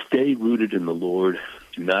 Stay rooted in the Lord.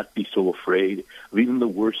 Do not be so afraid of even the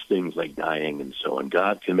worst things like dying and so on.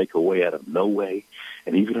 God can make a way out of no way,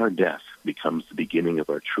 and even our death becomes the beginning of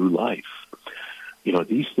our true life. You know,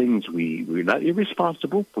 these things, we're not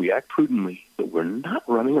irresponsible. We act prudently, but we're not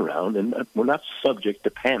running around, and we're not subject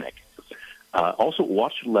to panic. Also,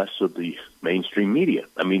 watch less of the mainstream media.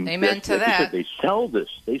 I mean, amen to that. They sell this.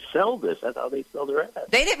 That's how they sell their ads.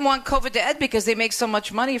 They didn't want COVID to end because they make so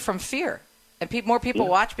much money from fear. And more people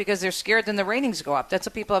watch because they're scared, then the ratings go up. That's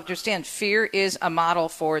what people understand. Fear is a model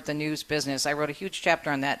for the news business. I wrote a huge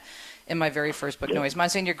chapter on that in my very first book, Noise.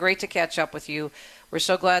 Monsignor, great to catch up with you. We're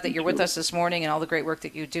so glad that you're with us this morning and all the great work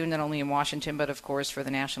that you do, not only in Washington, but, of course, for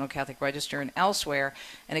the National Catholic Register and elsewhere.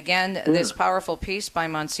 And, again, this powerful piece by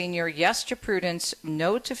Monsignor, Yes to Prudence,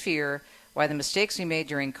 No to Fear, Why the Mistakes We Made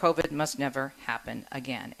During COVID Must Never Happen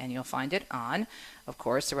Again. And you'll find it on, of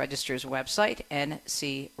course, the Register's website,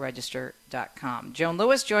 ncregister.com. Joan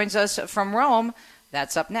Lewis joins us from Rome.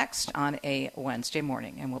 That's up next on a Wednesday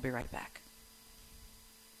morning, and we'll be right back.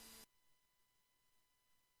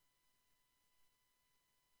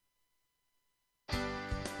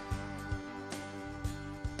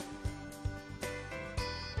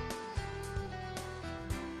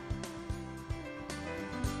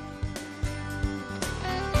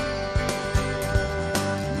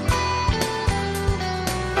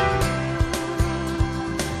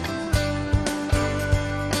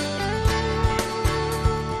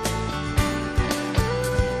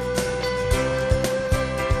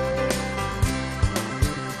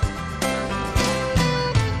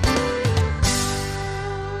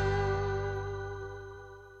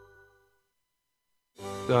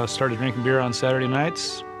 Started drinking beer on Saturday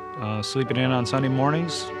nights, sleeping in on Sunday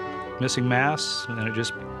mornings, missing Mass, and it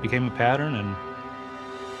just became a pattern and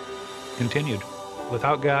continued.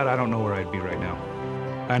 Without God, I don't know where I'd be right now.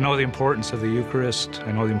 I know the importance of the Eucharist.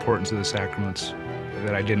 I know the importance of the sacraments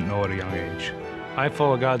that I didn't know at a young age. I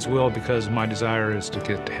follow God's will because my desire is to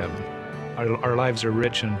get to heaven. Our lives are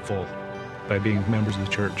rich and full by being members of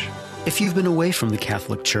the Church. If you've been away from the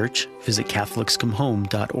Catholic Church, visit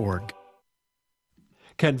CatholicsComeHome.org.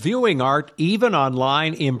 Can viewing art, even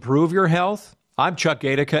online, improve your health? I'm Chuck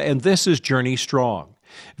Gatica, and this is Journey Strong.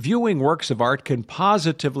 Viewing works of art can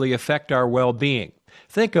positively affect our well-being.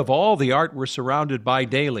 Think of all the art we're surrounded by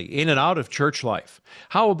daily, in and out of church life.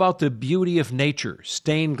 How about the beauty of nature,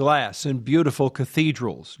 stained glass, and beautiful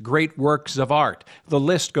cathedrals, great works of art? The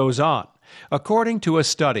list goes on. According to a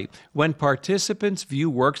study, when participants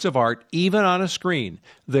view works of art, even on a screen,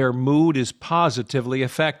 their mood is positively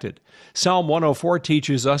affected. Psalm 104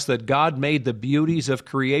 teaches us that God made the beauties of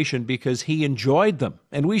creation because He enjoyed them,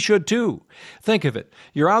 and we should too. Think of it.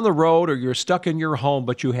 You're on the road or you're stuck in your home,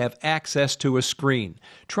 but you have access to a screen.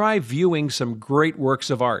 Try viewing some great works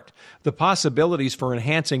of art. The possibilities for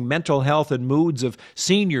enhancing mental health and moods of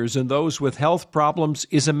seniors and those with health problems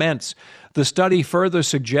is immense. The study further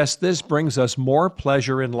suggests this brings us more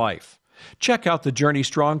pleasure in life. Check out the Journey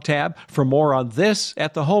Strong tab for more on this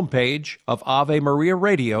at the homepage of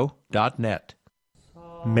AveMariaRadio.net.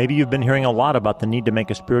 Maybe you've been hearing a lot about the need to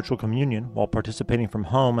make a spiritual communion while participating from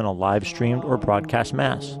home in a live-streamed or broadcast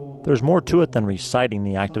Mass. There's more to it than reciting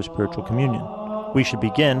the act of spiritual communion. We should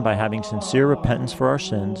begin by having sincere repentance for our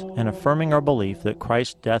sins and affirming our belief that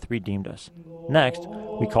Christ's death redeemed us. Next,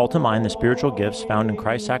 we call to mind the spiritual gifts found in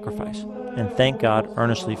Christ's sacrifice and thank God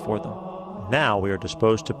earnestly for them. Now we are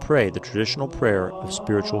disposed to pray the traditional prayer of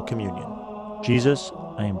spiritual communion. Jesus,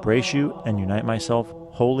 I embrace you and unite myself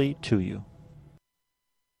wholly to you.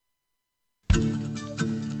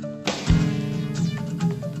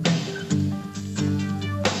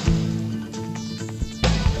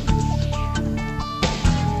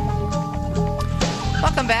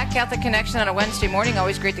 Welcome back, Catholic Connection on a Wednesday morning.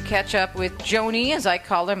 Always great to catch up with Joni, as I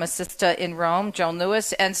call her, my sister in Rome, Joan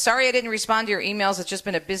Lewis. And sorry I didn't respond to your emails. It's just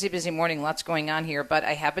been a busy, busy morning. Lots going on here. But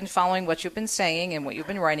I have been following what you've been saying and what you've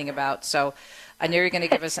been writing about. So I know you're going to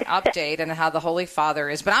give us an update on how the Holy Father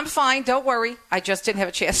is. But I'm fine. Don't worry. I just didn't have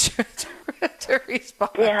a chance to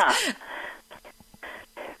respond. Yeah.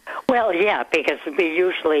 Well, yeah, because we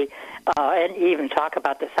usually, and even talk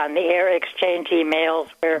about this on the air, exchange emails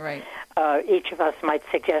where each of us might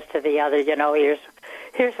suggest to the other,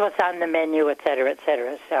 here's what's on the menu, et cetera, et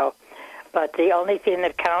cetera. So, but the only thing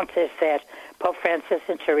that counts is that Pope Francis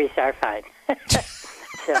and Teresa are fine.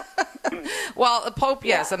 So. Well, the Pope,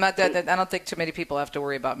 yes. I'm not. I don't think too many people have to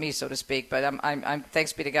worry about me, so to speak. But I'm.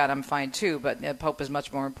 Thanks be to God, I'm fine too. But the Pope is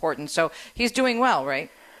much more important. So he's doing well, right?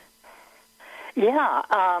 Yeah.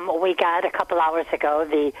 We got a couple hours ago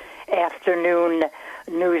the afternoon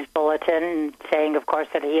news bulletin saying, of course,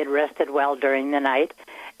 that he had rested well during the night,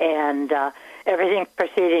 and everything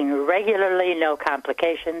proceeding regularly, no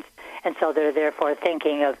complications, and so they're therefore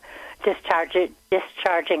thinking of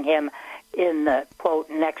discharging him in the, quote,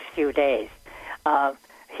 next few days.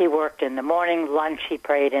 He worked in the morning, lunch he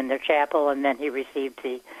prayed in their chapel, and then he received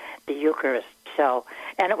the Eucharist. So,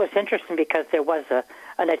 and it was interesting because there was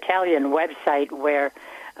an Italian website where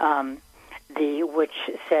which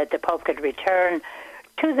said the Pope could return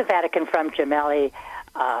to the Vatican from Gemelli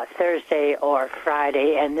Thursday or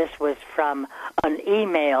Friday, and this was from an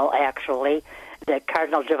email, actually, that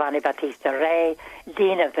Cardinal Giovanni Battista Re,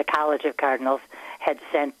 Dean of the College of Cardinals, had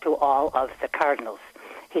sent to all of the cardinals.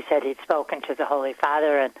 He said he'd spoken to the Holy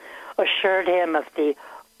Father and assured him of the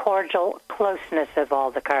cordial closeness of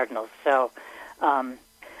all the cardinals. So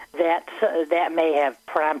that may have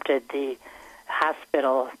prompted the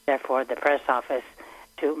hospital, therefore the press office,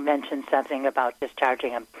 to mention something about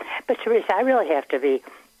discharging him. But Teresa, I really have to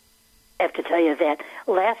tell you that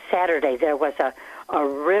last Saturday there was a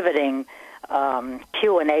riveting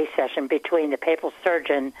Q&A session between the papal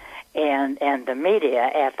surgeon and the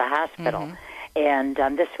media at the hospital. Mm-hmm. And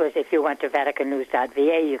this was, if you went to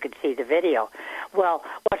VaticanNews.va, you could see the video. Well,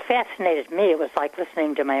 what fascinated me, it was like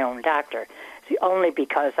listening to my own doctor, only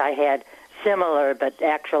because I had similar but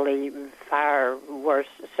actually far worse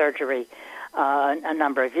surgery a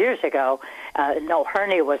number of years ago. No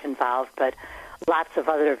hernia was involved, but lots of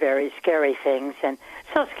other very scary things, and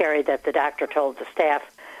so scary that the doctor told the staff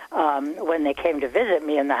when they came to visit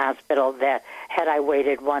me in the hospital that had I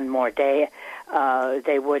waited one more day,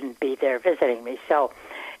 they wouldn't be there visiting me. So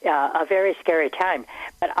a very scary time.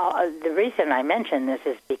 But the reason I mention this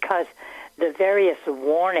is because the various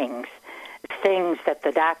warnings, things that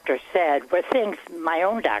the doctor said, were things my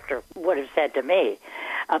own doctor would have said to me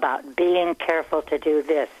about being careful to do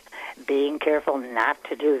this, being careful not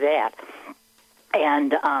to do that.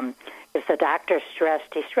 And as the doctor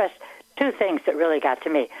he stressed two things that really got to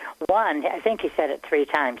me. One, I think he said it 3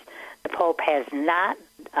 times, the Pope has not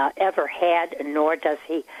ever had, nor does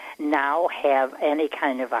he now have any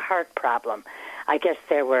kind of a heart problem. I guess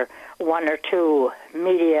there were 1 or 2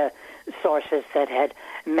 media sources that had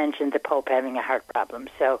mentioned the Pope having a heart problem.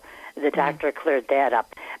 So the doctor cleared that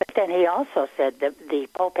up. But then he also said that the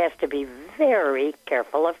Pope has to be very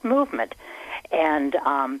careful of movement. And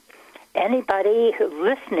anybody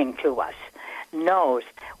listening to us knows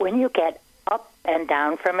when you get up and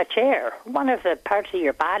down from a chair, one of the parts of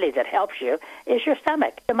your body that helps you is your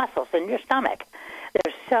stomach, the muscles in your stomach.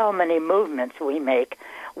 There's so many movements we make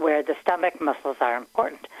where the stomach muscles are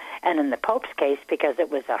important. And in the Pope's case, because it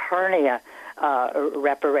was a hernia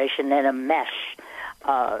reparation in a mesh,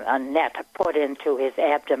 a net put into his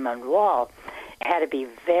abdomen wall, had to be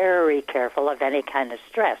very careful of any kind of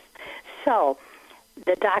stress. So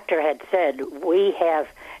the doctor had said,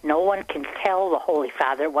 no one can tell the Holy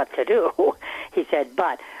Father what to do. He said,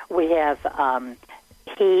 but we have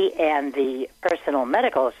he and the personal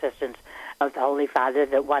medical assistants of the Holy Father,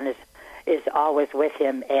 that one is always with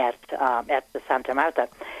him at the Santa Marta.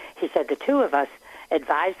 He said the 2 of us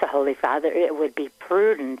advised the Holy Father it would be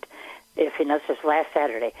prudent if, this was last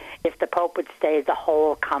Saturday, if the Pope would stay the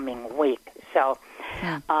whole coming week. So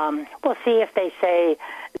we'll see if they say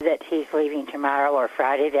that he's leaving tomorrow or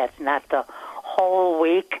Friday. That's not the whole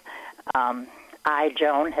week.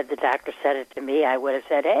 Joan, had the doctor said it to me, I would have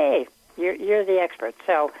said, hey, you're the expert.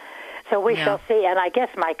 So we shall see. And I guess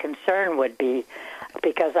my concern would be,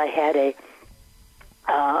 because I had a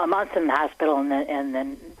month in the hospital and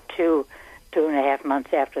then 2.5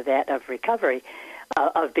 months after that of recovery,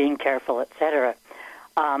 of being careful, etc.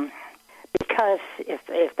 Because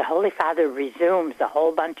if the Holy Father resumes a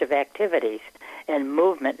whole bunch of activities and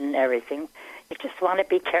movement and everything, you just want to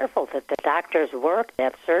be careful that the doctor's work,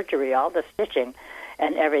 that surgery, all the stitching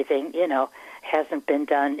and everything, hasn't been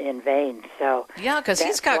done in vain. So yeah, because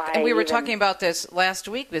he's got, and we were talking about this last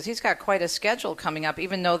week, because he's got quite a schedule coming up.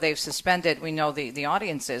 Even though they've suspended, we know the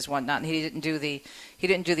audiences, whatnot. And he didn't do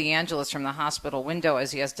the Angelus from the hospital window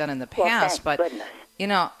as he has done in the past. Well, thank goodness. you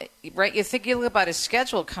know, right? You look about his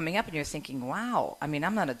schedule coming up, and you're thinking, wow. I mean,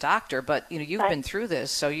 I'm not a doctor, but you know, you've been through this,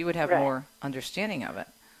 so you would have more understanding of it.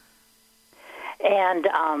 And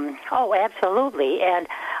absolutely. And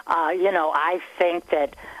you know, I think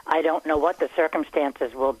that I don't know what the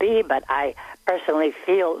circumstances will be, but I personally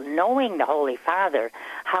feel, knowing the Holy Father,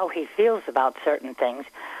 how he feels about certain things.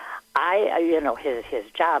 His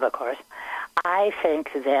job, of course. I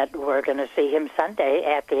think that we're going to see him Sunday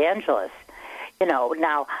at the Angelus. You know,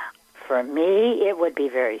 now, for me, it would be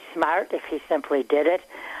very smart if he simply did it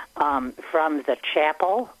from the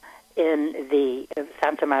chapel in the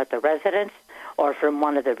Santa Marta residence or from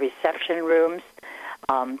one of the reception rooms.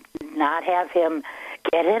 Not have him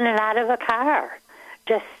get in and out of a car.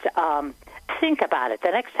 Just think about it.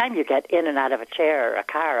 The next time you get in and out of a chair or a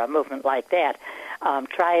car, a movement like that,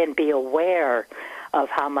 try and be aware of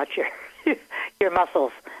how much your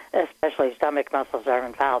muscles, especially stomach muscles, are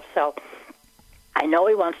involved. So I know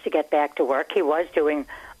he wants to get back to work. He was doing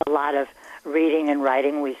a lot of reading and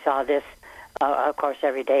writing. We saw this, of course,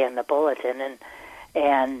 every day in the bulletin.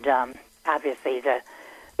 And obviously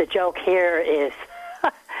the joke here is,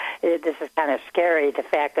 this is kind of scary, the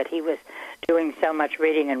fact that he was doing so much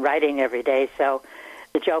reading and writing every day. So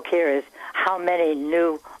the joke here is, how many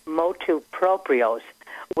new motu proprios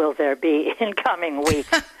will there be in coming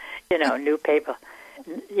weeks? You know, new papal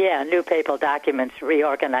documents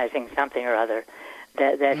reorganizing something or other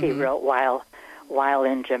that he wrote while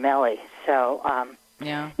in Gemelli. So,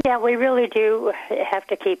 we really do have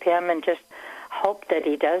to keep him and just hope that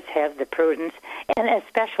he does have the prudence, and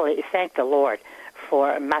especially thank the Lord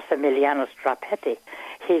for Massimiliano Strapetti.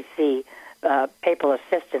 He's the papal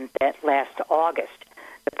assistant that last August,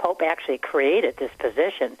 the Pope actually created this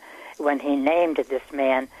position when he named this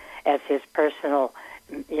man as his personal,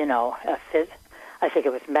 you know, I think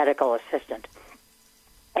it was medical assistant.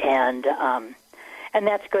 And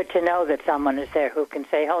that's good to know that someone is there who can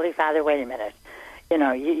say, Holy Father, wait a minute. You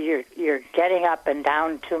know, you're getting up and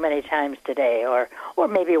down too many times today, or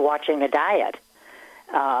maybe watching a diet.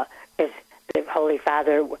 Because the Holy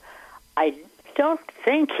Father, I don't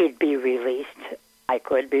think he'd be released, I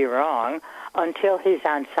could be wrong, until he's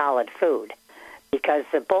on solid food. Because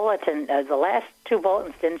the bulletin, the last two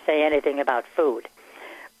bulletins didn't say anything about food.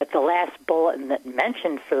 But the last bulletin that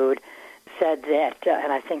mentioned food said that,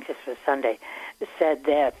 and I think this was Sunday, said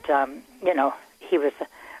that, you know, he was...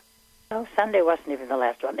 No, Sunday wasn't even the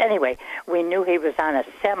last one. Anyway, we knew he was on a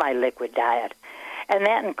semi-liquid diet, and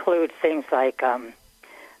that includes things like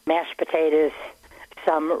mashed potatoes,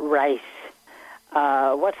 some rice.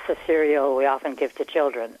 What's the cereal we often give to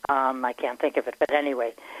children? I can't think of it, but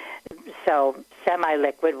anyway. So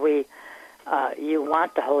semi-liquid. You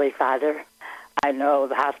want the Holy Father. I know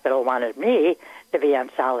the hospital wanted me to be on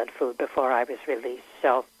solid food before I was released.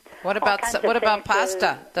 So. What about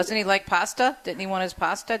pasta? Doesn't he like pasta? Didn't he want his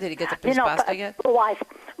pasta? Did he get his pasta yet?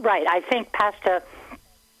 Right. I think pasta,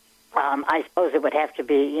 I suppose it would have to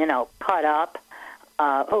be, you know, cut up.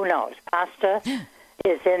 Who knows? Pasta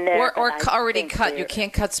is in there. Or already cut. You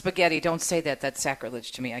can't cut spaghetti. Don't say that. That's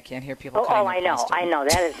sacrilege to me. I can't hear people cutting I know. pasta. I know.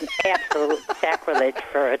 That is absolute sacrilege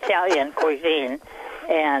for Italian cuisine.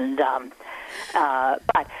 And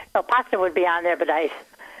but no, pasta would be on there, but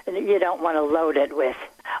you don't want to load it with,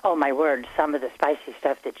 oh my word, some of the spicy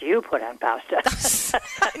stuff that you put on pasta.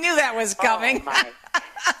 I knew that was coming.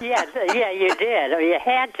 Yeah, you did. Or you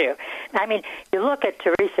had to. I mean, you look at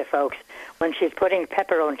Teresa, folks, when she's putting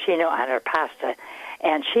pepperoncino on her pasta,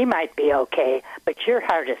 and she might be okay, but your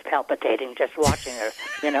heart is palpitating just watching her,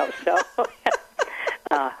 you know, so.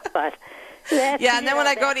 But and then when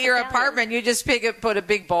I go to your apartment, you just put a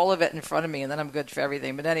big bowl of it in front of me, and then I'm good for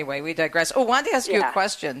everything. But anyway, we digress. Oh, I wanted to ask you a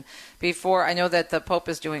question before. I know that the Pope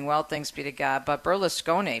is doing well, thanks be to God, but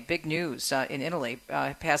Berlusconi, big news in Italy,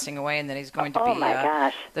 passing away, and then he's going to be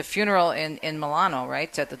the funeral in Milano,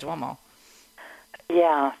 right, at the Duomo.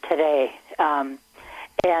 Yeah, today.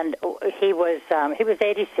 And he was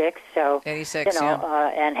 86, so 86, you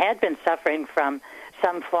know, and had been suffering from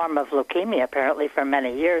some form of leukemia, apparently, for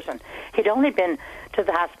many years. And he'd only been to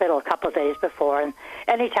the hospital a couple of days before, and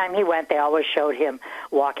anytime he went, they always showed him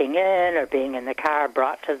walking in or being in the car,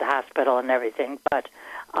 brought to the hospital and everything. But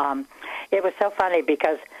it was so funny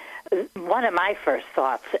because one of my first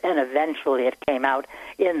thoughts, and eventually it came out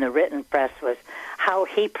in the written press, was how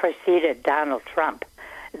he preceded Donald Trump.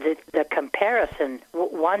 The comparison,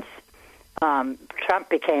 once Trump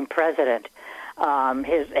became president,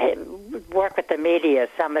 his work with the media,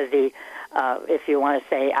 some of the, if you want to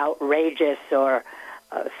say, outrageous or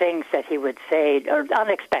things that he would say, or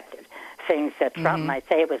unexpected things that Trump might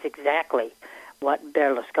say, it was exactly what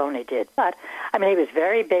Berlusconi did. But, I mean, he was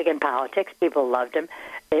very big in politics. People loved him.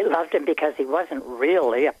 They loved him because he wasn't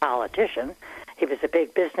really a politician. He was a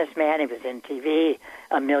big businessman. He was in TV,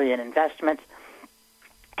 a million investments.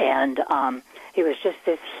 And he was just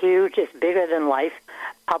this huge, this bigger-than-life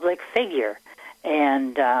public figure.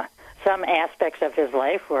 And some aspects of his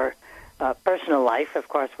life were, personal life, of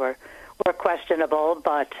course, were questionable,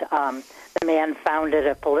 but the man founded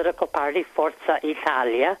a political party, Forza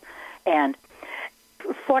Italia, and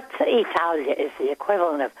Forza Italia is the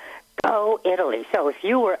equivalent of Go Italy. So if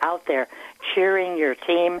you were out there cheering your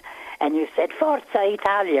team and you said Forza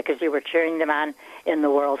Italia because you were cheering them on in the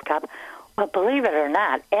World Cup, well, believe it or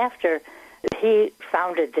not, after he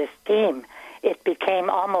founded this team, it became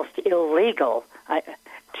almost illegal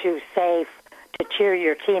to cheer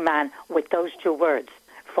your team on with those two words,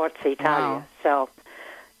 Forza Italia. Wow. So,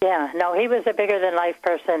 yeah, no, he was a bigger-than-life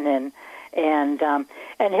person, and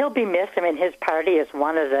he'll be missed. I mean, his party is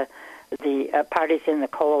one of the parties in the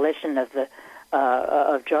coalition of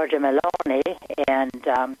Giorgia Meloni,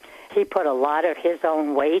 and he put a lot of his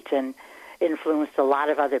own weight and influenced a lot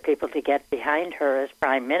of other people to get behind her as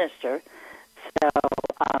prime minister. So,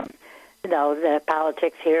 the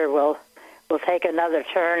politics here will take another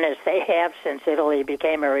turn, as they have since Italy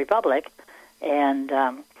became a republic. And,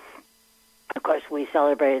 of course, we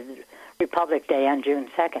celebrated Republic Day on June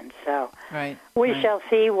 2nd. So we shall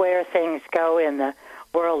see where things go in the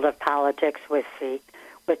world of politics with the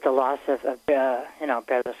loss of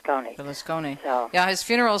Berlusconi. So, yeah, his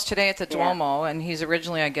funeral is today at the Duomo, and he's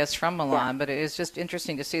originally, I guess, from Milan. But it is just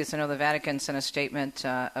interesting to see this. I know the Vatican sent a statement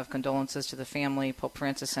of condolences to the family. Pope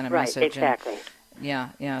Francis sent a message. Exactly.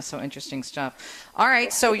 And, so interesting stuff. All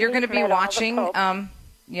right, so you're going to be watching.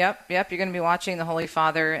 Yep. You're going to be watching the Holy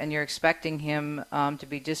Father, and you're expecting him to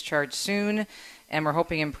be discharged soon, and we're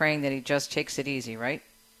hoping and praying that he just takes it easy, right?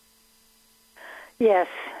 Yes,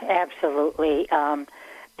 absolutely.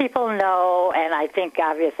 People know, and I think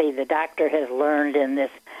obviously the doctor has learned in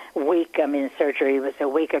this week. I mean, surgery was a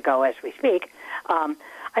week ago as we speak.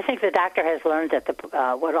 I think the doctor has learned that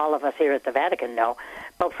what all of us here at the Vatican know,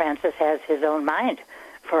 Pope Francis has his own mind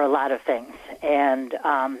for a lot of things, and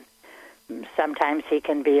sometimes he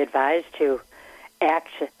can be advised to act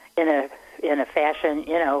in a fashion,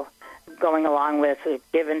 going along with a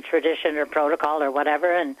given tradition or protocol or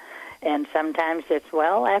whatever, and sometimes it's,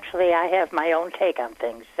 well, actually, I have my own take on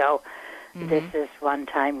things. So this is one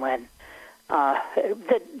time when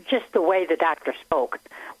just the way the doctor spoke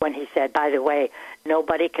when he said, by the way,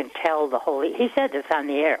 nobody can tell the Holy... He said this on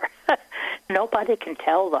the air. Nobody can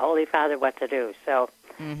tell the Holy Father what to do. So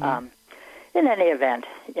in any event,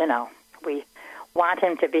 we want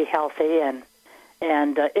him to be healthy, and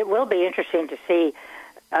it will be interesting to see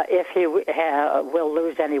if he will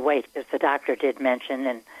lose any weight, because the doctor did mention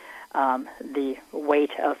and the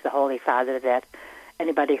weight of the Holy Father, that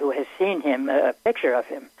anybody who has seen him, a picture of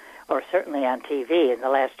him, or certainly on TV in the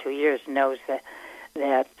last 2 years, knows that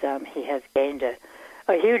he has gained a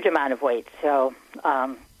huge amount of weight. So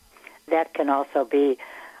that can also be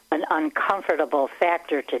an uncomfortable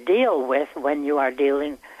factor to deal with when you are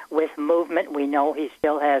dealing with movement. We know he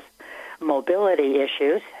still has mobility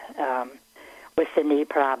issues with the knee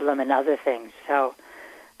problem and other things. So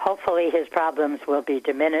hopefully his problems will be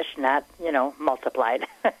diminished, not, multiplied.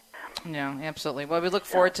 Yeah, absolutely. Well, we look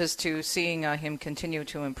forward to seeing him continue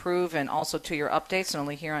to improve, and also to your updates, not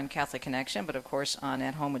only here on Catholic Connection, but, of course, on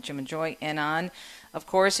At Home with Jim and Joy, and on, of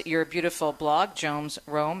course, your beautiful blog, Jones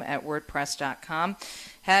Rome, at WordPress.com.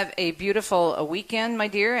 Have a beautiful weekend, my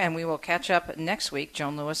dear, and we will catch up next week.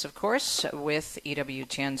 Joan Lewis, of course, with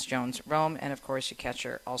EWTN's Jones Rome, and, of course, you catch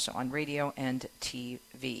her also on radio and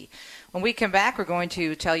TV. When we come back, we're going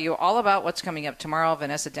to tell you all about what's coming up tomorrow.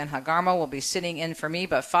 Vanessa Denhagarmo will be sitting in for me,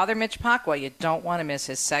 but Father Mitch Pacwa, you don't want to miss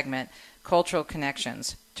his segment, Cultural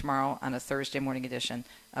Connections, tomorrow on a Thursday morning edition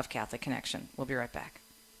of Catholic Connection. We'll be right back.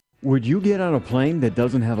 Would you get on a plane that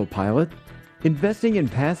doesn't have a pilot? Investing in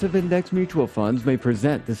passive index mutual funds may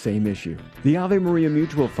present the same issue. The Ave Maria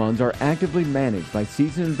mutual funds are actively managed by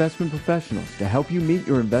seasoned investment professionals to help you meet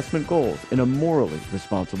your investment goals in a morally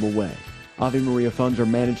responsible way. Ave Maria funds are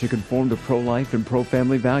managed to conform to pro-life and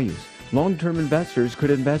pro-family values. Long-term investors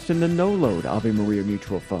could invest in the no-load Ave Maria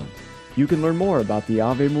mutual funds. You can learn more about the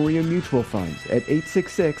Ave Maria mutual funds at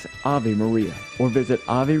 866-AVE-MARIA or visit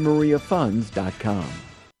AveMariaFunds.com.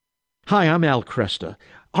 Hi, I'm Al Cresta.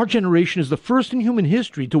 Our generation is the first in human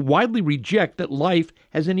history to widely reject that life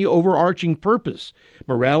has any overarching purpose.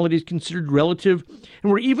 Morality is considered relative, and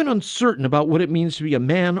we're even uncertain about what it means to be a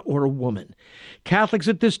man or a woman. Catholics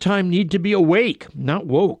at this time need to be awake, not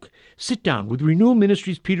woke. Sit down with Renewal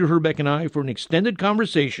Ministries' Peter Herbeck and I for an extended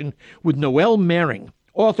conversation with Noelle Maring,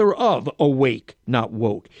 author of Awake, Not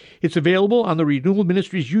Woke. It's available on the Renewal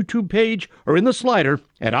Ministries YouTube page or in the slider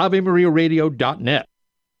at AveMariaRadio.net.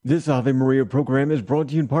 This Ave Maria program is brought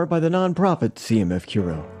to you in part by the nonprofit CMF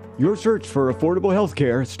Curo. Your search for affordable health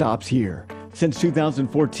care stops here. Since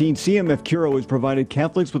 2014, CMF Curo has provided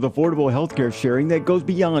Catholics with affordable health care sharing that goes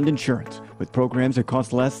beyond insurance. With programs that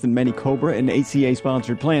cost less than many COBRA and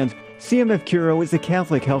ACA-sponsored plans, CMF Curo is a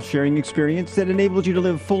Catholic health sharing experience that enables you to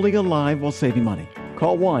live fully alive while saving money.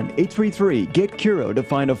 Call 1-833-GET-CURO to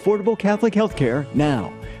find affordable Catholic health care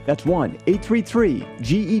now. That's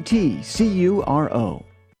 1-833-GET-CURO.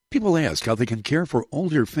 People ask how they can care for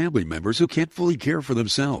older family members who can't fully care for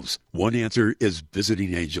themselves. One answer is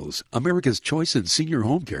Visiting Angels, America's choice in senior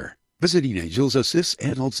home care. Visiting Angels assists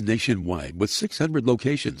adults nationwide with 600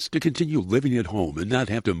 locations to continue living at home and not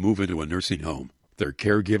have to move into a nursing home. Their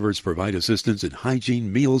caregivers provide assistance in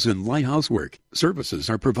hygiene, meals, and light housework. Services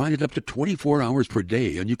are provided up to 24 hours per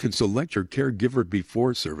day, and you can select your caregiver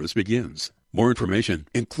before service begins. More information,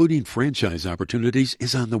 including franchise opportunities,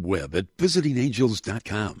 is on the web at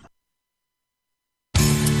visitingangels.com.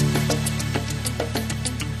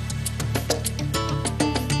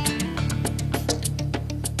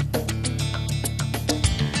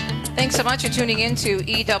 Thanks so much for tuning in to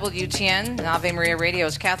EWTN, Ave Maria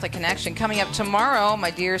Radio's Catholic Connection. Coming up tomorrow, my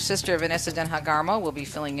dear sister Vanessa Denhagarmo will be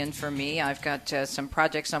filling in for me. I've got some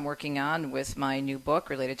projects I'm working on with my new book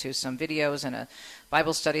related to some videos and a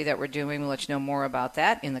Bible study that we're doing. We'll let you know more about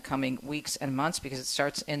that in the coming weeks and months because it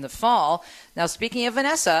starts in the fall. Now, speaking of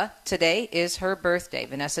Vanessa, today is her birthday.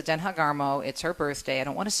 Vanessa Denhagarmo, it's her birthday. I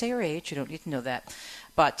don't want to say her age. You don't need to know that.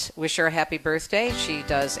 But wish her a happy birthday. She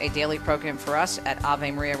does a daily program for us at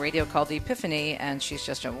Ave Maria Radio called The Epiphany, and she's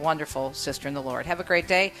just a wonderful sister in the Lord. Have a great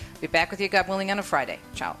day. Be back with you, God willing, on a Friday.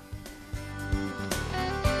 Ciao.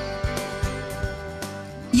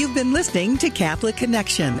 You've been listening to Catholic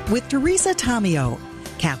Connection with Teresa Tomeo.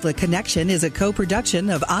 Catholic Connection is a co-production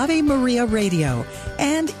of Ave Maria Radio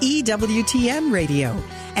and EWTN Radio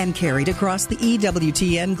and carried across the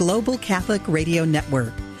EWTN Global Catholic Radio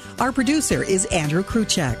Network. Our producer is Andrew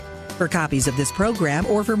Kruchek. For copies of this program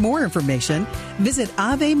or for more information, visit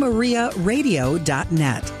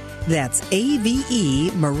AveMariaRadio.net. That's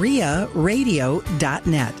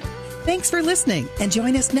AVEMariaRadio.net. Thanks for listening and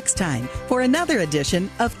join us next time for another edition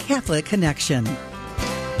of Catholic Connection.